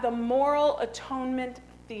that the moral atonement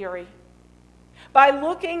theory. By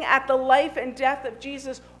looking at the life and death of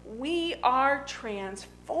Jesus, we are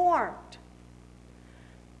transformed.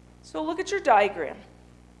 So look at your diagram.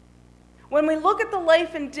 When we look at the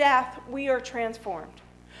life and death, we are transformed,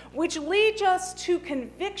 which leads us to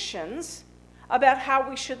convictions about how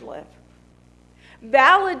we should live.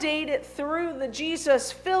 Validate it through the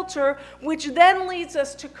Jesus filter, which then leads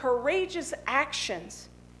us to courageous actions.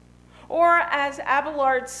 Or as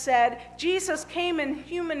Abelard said, Jesus came in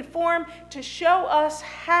human form to show us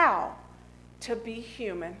how to be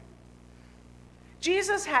human.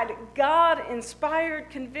 Jesus had God-inspired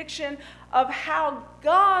conviction of how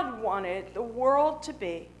God wanted the world to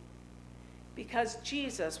be because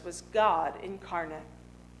Jesus was God incarnate.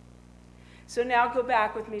 So now go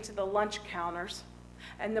back with me to the lunch counters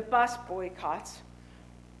and the bus boycotts,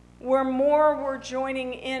 where more were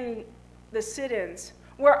joining in the sit-ins,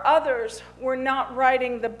 where others were not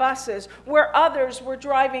riding the buses, where others were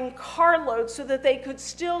driving carloads so that they could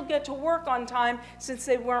still get to work on time since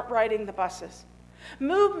they weren't riding the buses.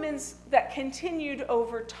 Movements that continued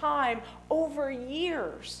over time, over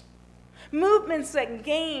years. Movements that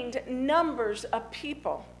gained numbers of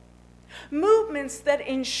people. Movements that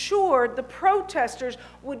ensured the protesters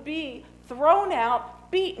would be thrown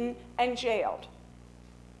out, beaten, and jailed.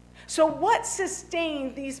 So what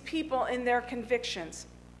sustained these people in their convictions?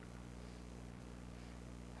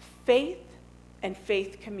 Faith and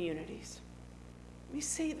faith communities. Let me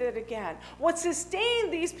say that again. What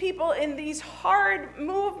sustained these people in these hard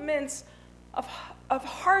movements of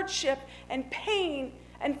hardship and pain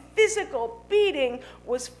and physical beating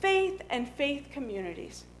was faith and faith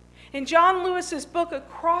communities. In John Lewis's book,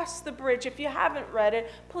 Across the Bridge, if you haven't read it,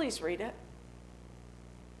 please read it.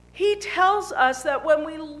 He tells us that when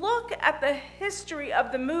we look at the history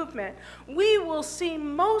of the movement, we will see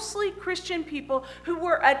mostly Christian people who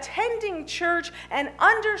were attending church and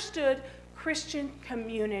understood Christian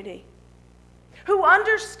community, who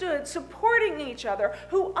understood supporting each other,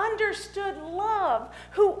 who understood love,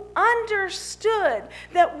 who understood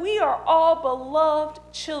that we are all beloved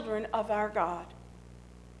children of our God.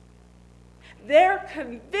 Their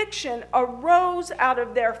conviction arose out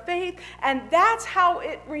of their faith, and that's how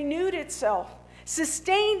it renewed itself,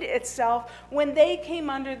 sustained itself when they came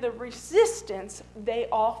under the resistance they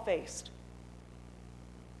all faced.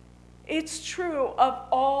 It's true of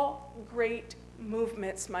all great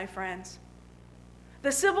movements, my friends.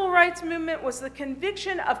 The civil rights movement was the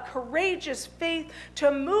conviction of courageous faith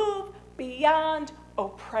to move beyond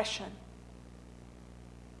oppression.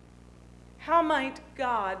 How might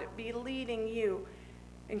God be leading you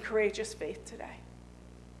in courageous faith today?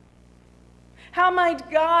 How might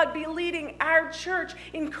God be leading our church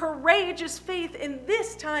in courageous faith in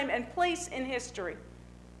this time and place in history?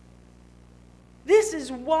 This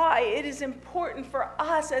is why it is important for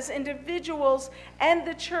us as individuals and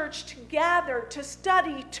the church to gather, to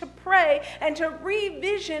study, to pray, and to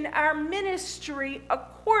revision our ministry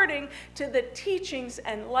according to the teachings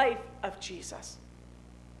and life of Jesus.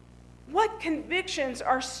 What convictions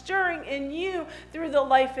are stirring in you through the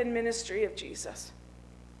life and ministry of Jesus?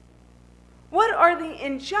 What are the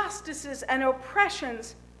injustices and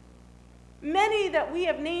oppressions, many that we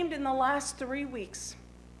have named in the last 3 weeks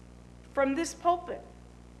from this pulpit,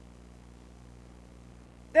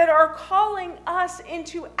 that are calling us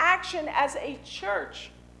into action as a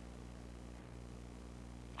church?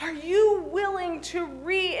 Are you willing to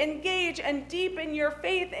re-engage and deepen your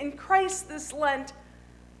faith in Christ this Lent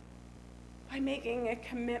by making a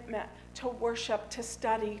commitment to worship, to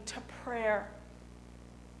study, to prayer,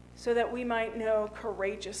 so that we might know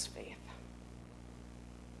courageous faith?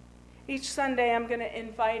 Each Sunday, I'm going to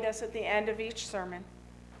invite us at the end of each sermon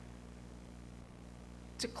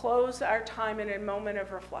to close our time in a moment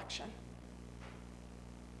of reflection.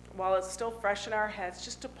 While it's still fresh in our heads,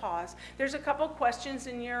 just to pause. There's a couple questions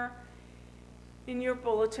in your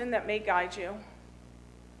bulletin that may guide you.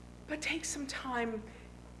 But take some time,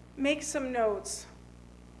 make some notes.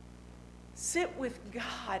 Sit with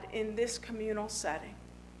God in this communal setting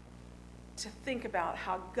to think about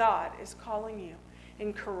how God is calling you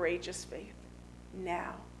in courageous faith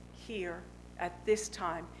now, here, at this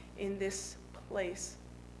time, in this place,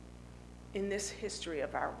 in this history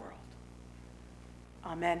of our world.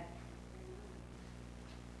 Amen.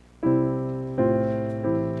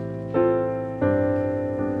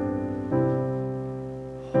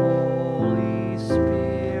 Holy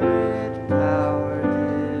Spirit, power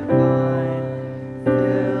divine,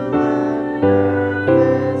 fill and nerve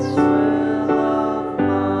this will of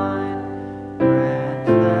mine. Grant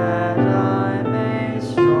that I may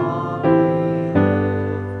strongly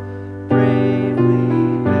live,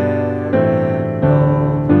 bravely bear and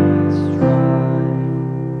nobly strive.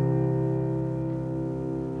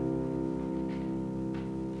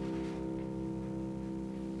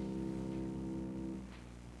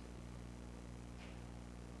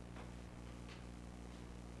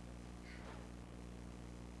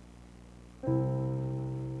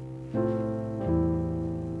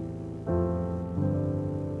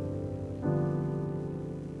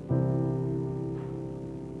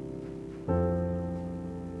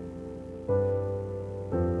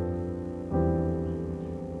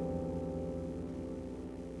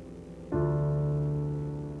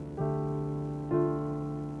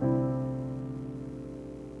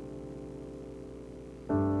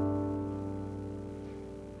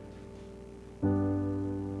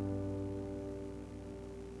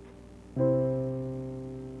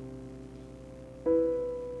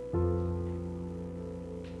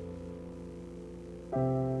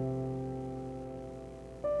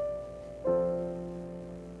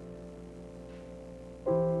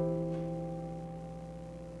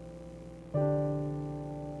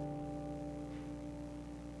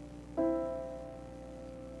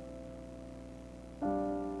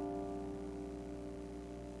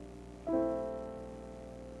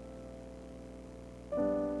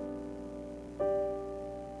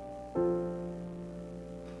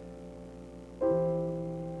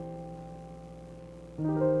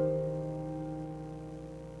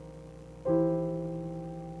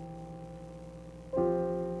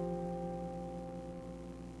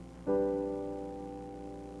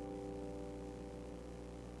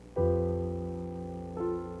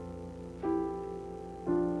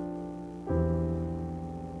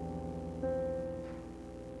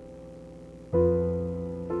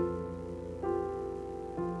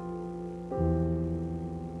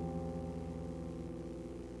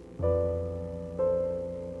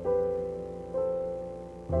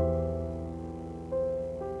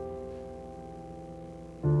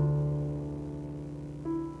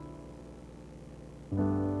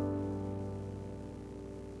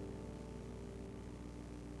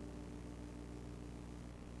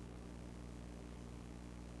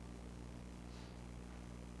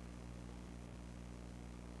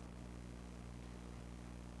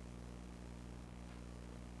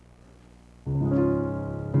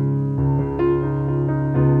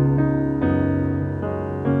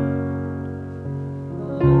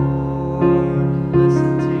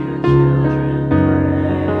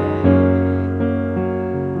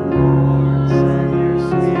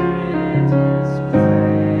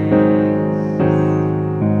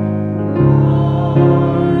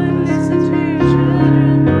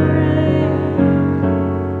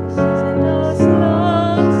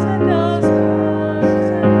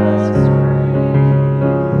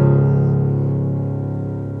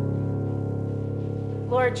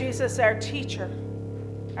 teacher,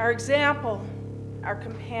 our example, our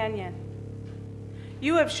companion.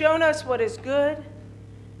 You have shown us what is good.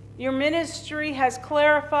 Your ministry has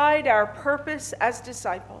clarified our purpose as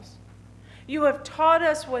disciples. You have taught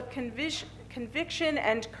us what conviction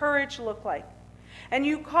and courage look like. And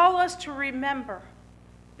you call us to remember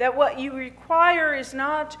that what you require is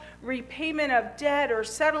not repayment of debt or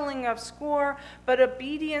settling of score, but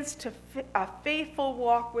obedience to a faithful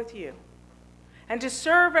walk with you, and to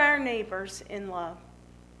serve our neighbors in love.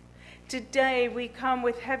 Today we come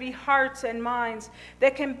with heavy hearts and minds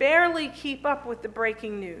that can barely keep up with the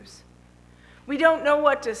breaking news. We don't know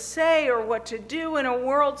what to say or what to do in a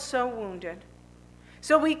world so wounded.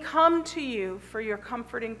 So we come to you for your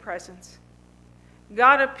comforting presence.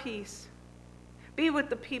 God of peace, be with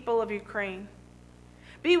the people of Ukraine.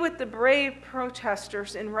 Be with the brave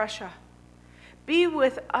protesters in Russia. Be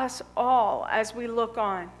with us all as we look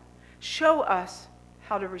on. Show us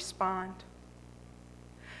how to respond.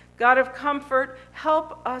 God of comfort,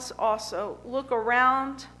 help us also look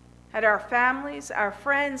around at our families, our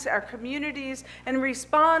friends, our communities, and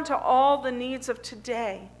respond to all the needs of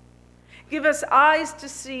today. Give us eyes to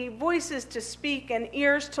see, voices to speak, and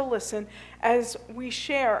ears to listen as we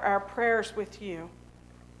share our prayers with you.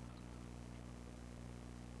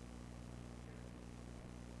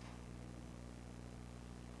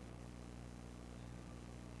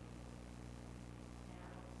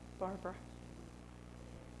 Barbara.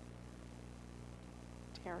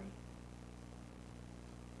 Terry.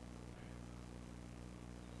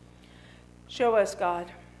 Show us,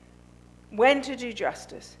 God, when to do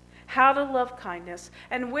justice, how to love kindness,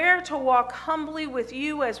 and where to walk humbly with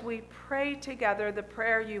you as we pray together the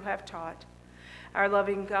prayer you have taught. Our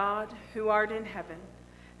loving God, who art in heaven,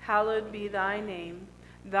 hallowed be thy name.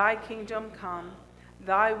 Thy kingdom come,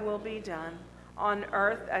 thy will be done, on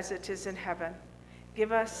earth as it is in heaven.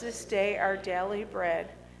 Give us this day our daily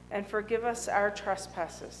bread, and forgive us our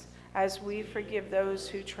trespasses, as we forgive those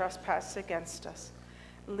who trespass against us.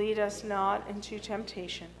 Lead us not into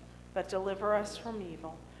temptation, but deliver us from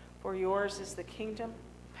evil. For yours is the kingdom,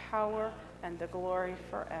 power, and the glory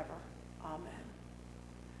forever. Amen.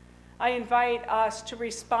 I invite us to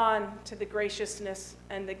respond to the graciousness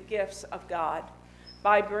and the gifts of God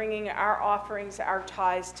by bringing our offerings, our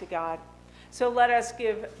tithes to God. So let us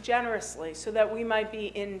give generously so that we might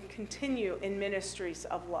continue in ministries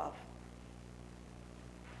of love.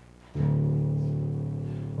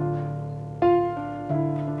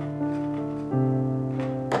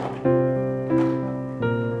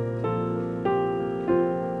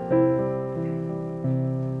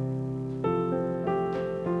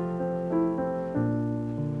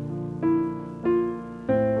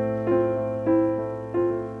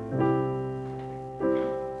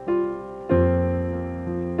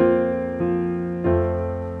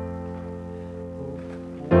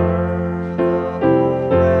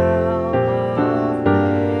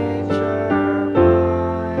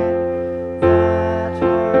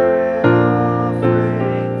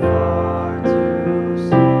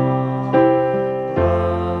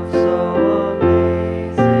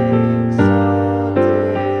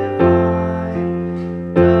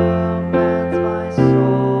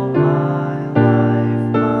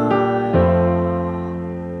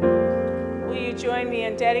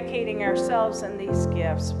 And these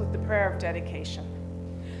gifts with the prayer of dedication.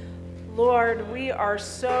 Lord, we are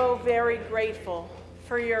so very grateful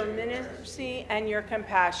for your mercy and your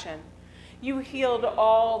compassion. You healed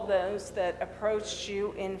all those that approached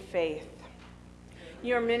you in faith.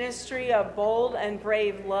 Your ministry of bold and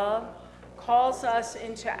brave love calls us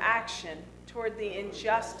into action toward the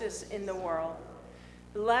injustice in the world.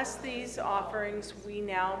 Bless these offerings we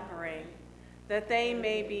now bring, that they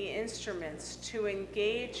may be instruments to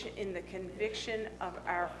engage in the conviction of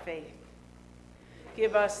our faith.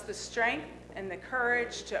 Give us the strength and the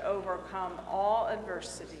courage to overcome all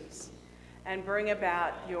adversities and bring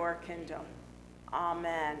about your kingdom.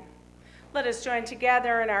 Amen. Let us join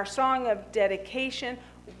together in our song of dedication,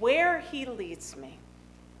 Where He Leads Me.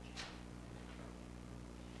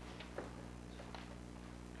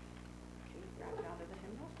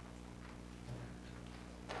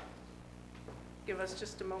 Give us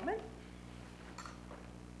just a moment.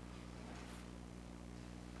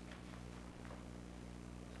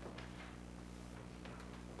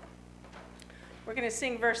 We're going to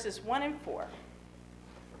sing verses 1 and 4.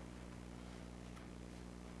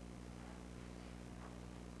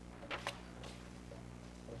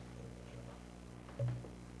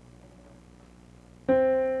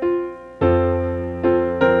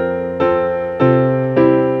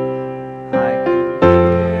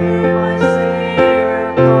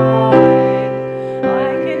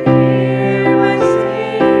 I can hear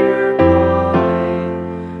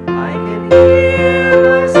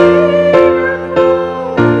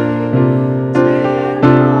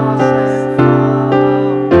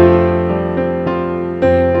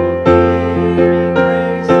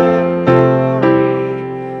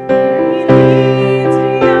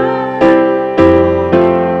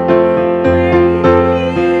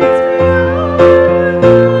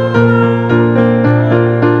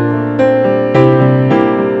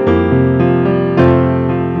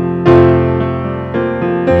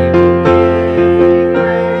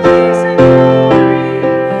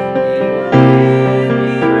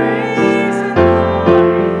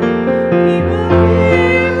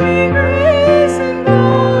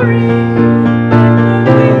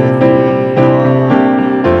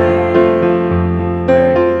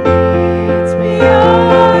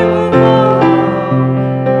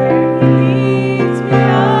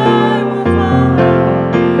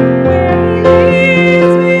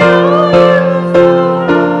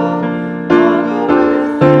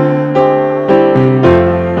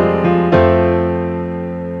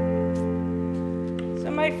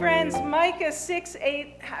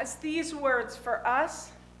words for us.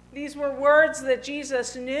 These were words that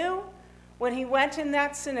Jesus knew when he went in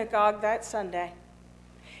that synagogue that Sunday.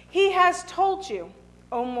 He has told you,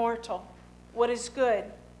 O mortal, what is good.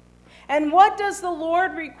 And what does the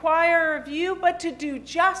Lord require of you but to do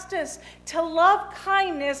justice, to love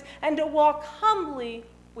kindness, and to walk humbly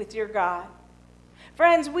with your God?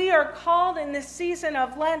 Friends, we are called in this season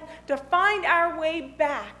of Lent to find our way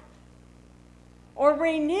back or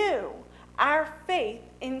renew our faith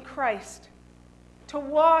in Christ, to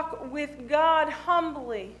walk with God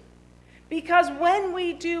humbly. Because when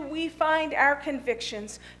we do, we find our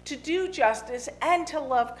convictions to do justice and to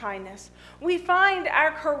love kindness. We find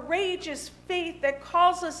our courageous faith that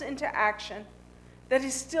calls us into action, that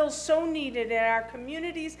is still so needed in our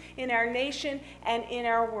communities, in our nation, and in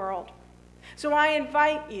our world. So I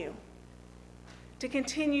invite you to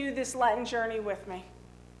continue this Lenten journey with me.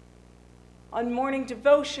 On morning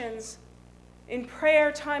devotions, in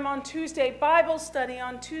prayer time on Tuesday, Bible study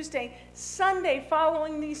on Tuesday, Sunday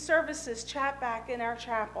following these services, chat back in our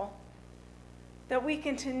chapel, that we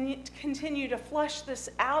continue to flush this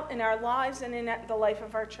out in our lives and in the life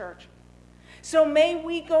of our church. So may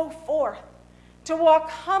we go forth to walk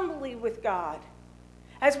humbly with God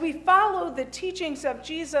as we follow the teachings of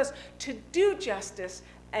Jesus to do justice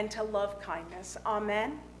and to love kindness.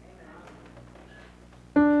 Amen.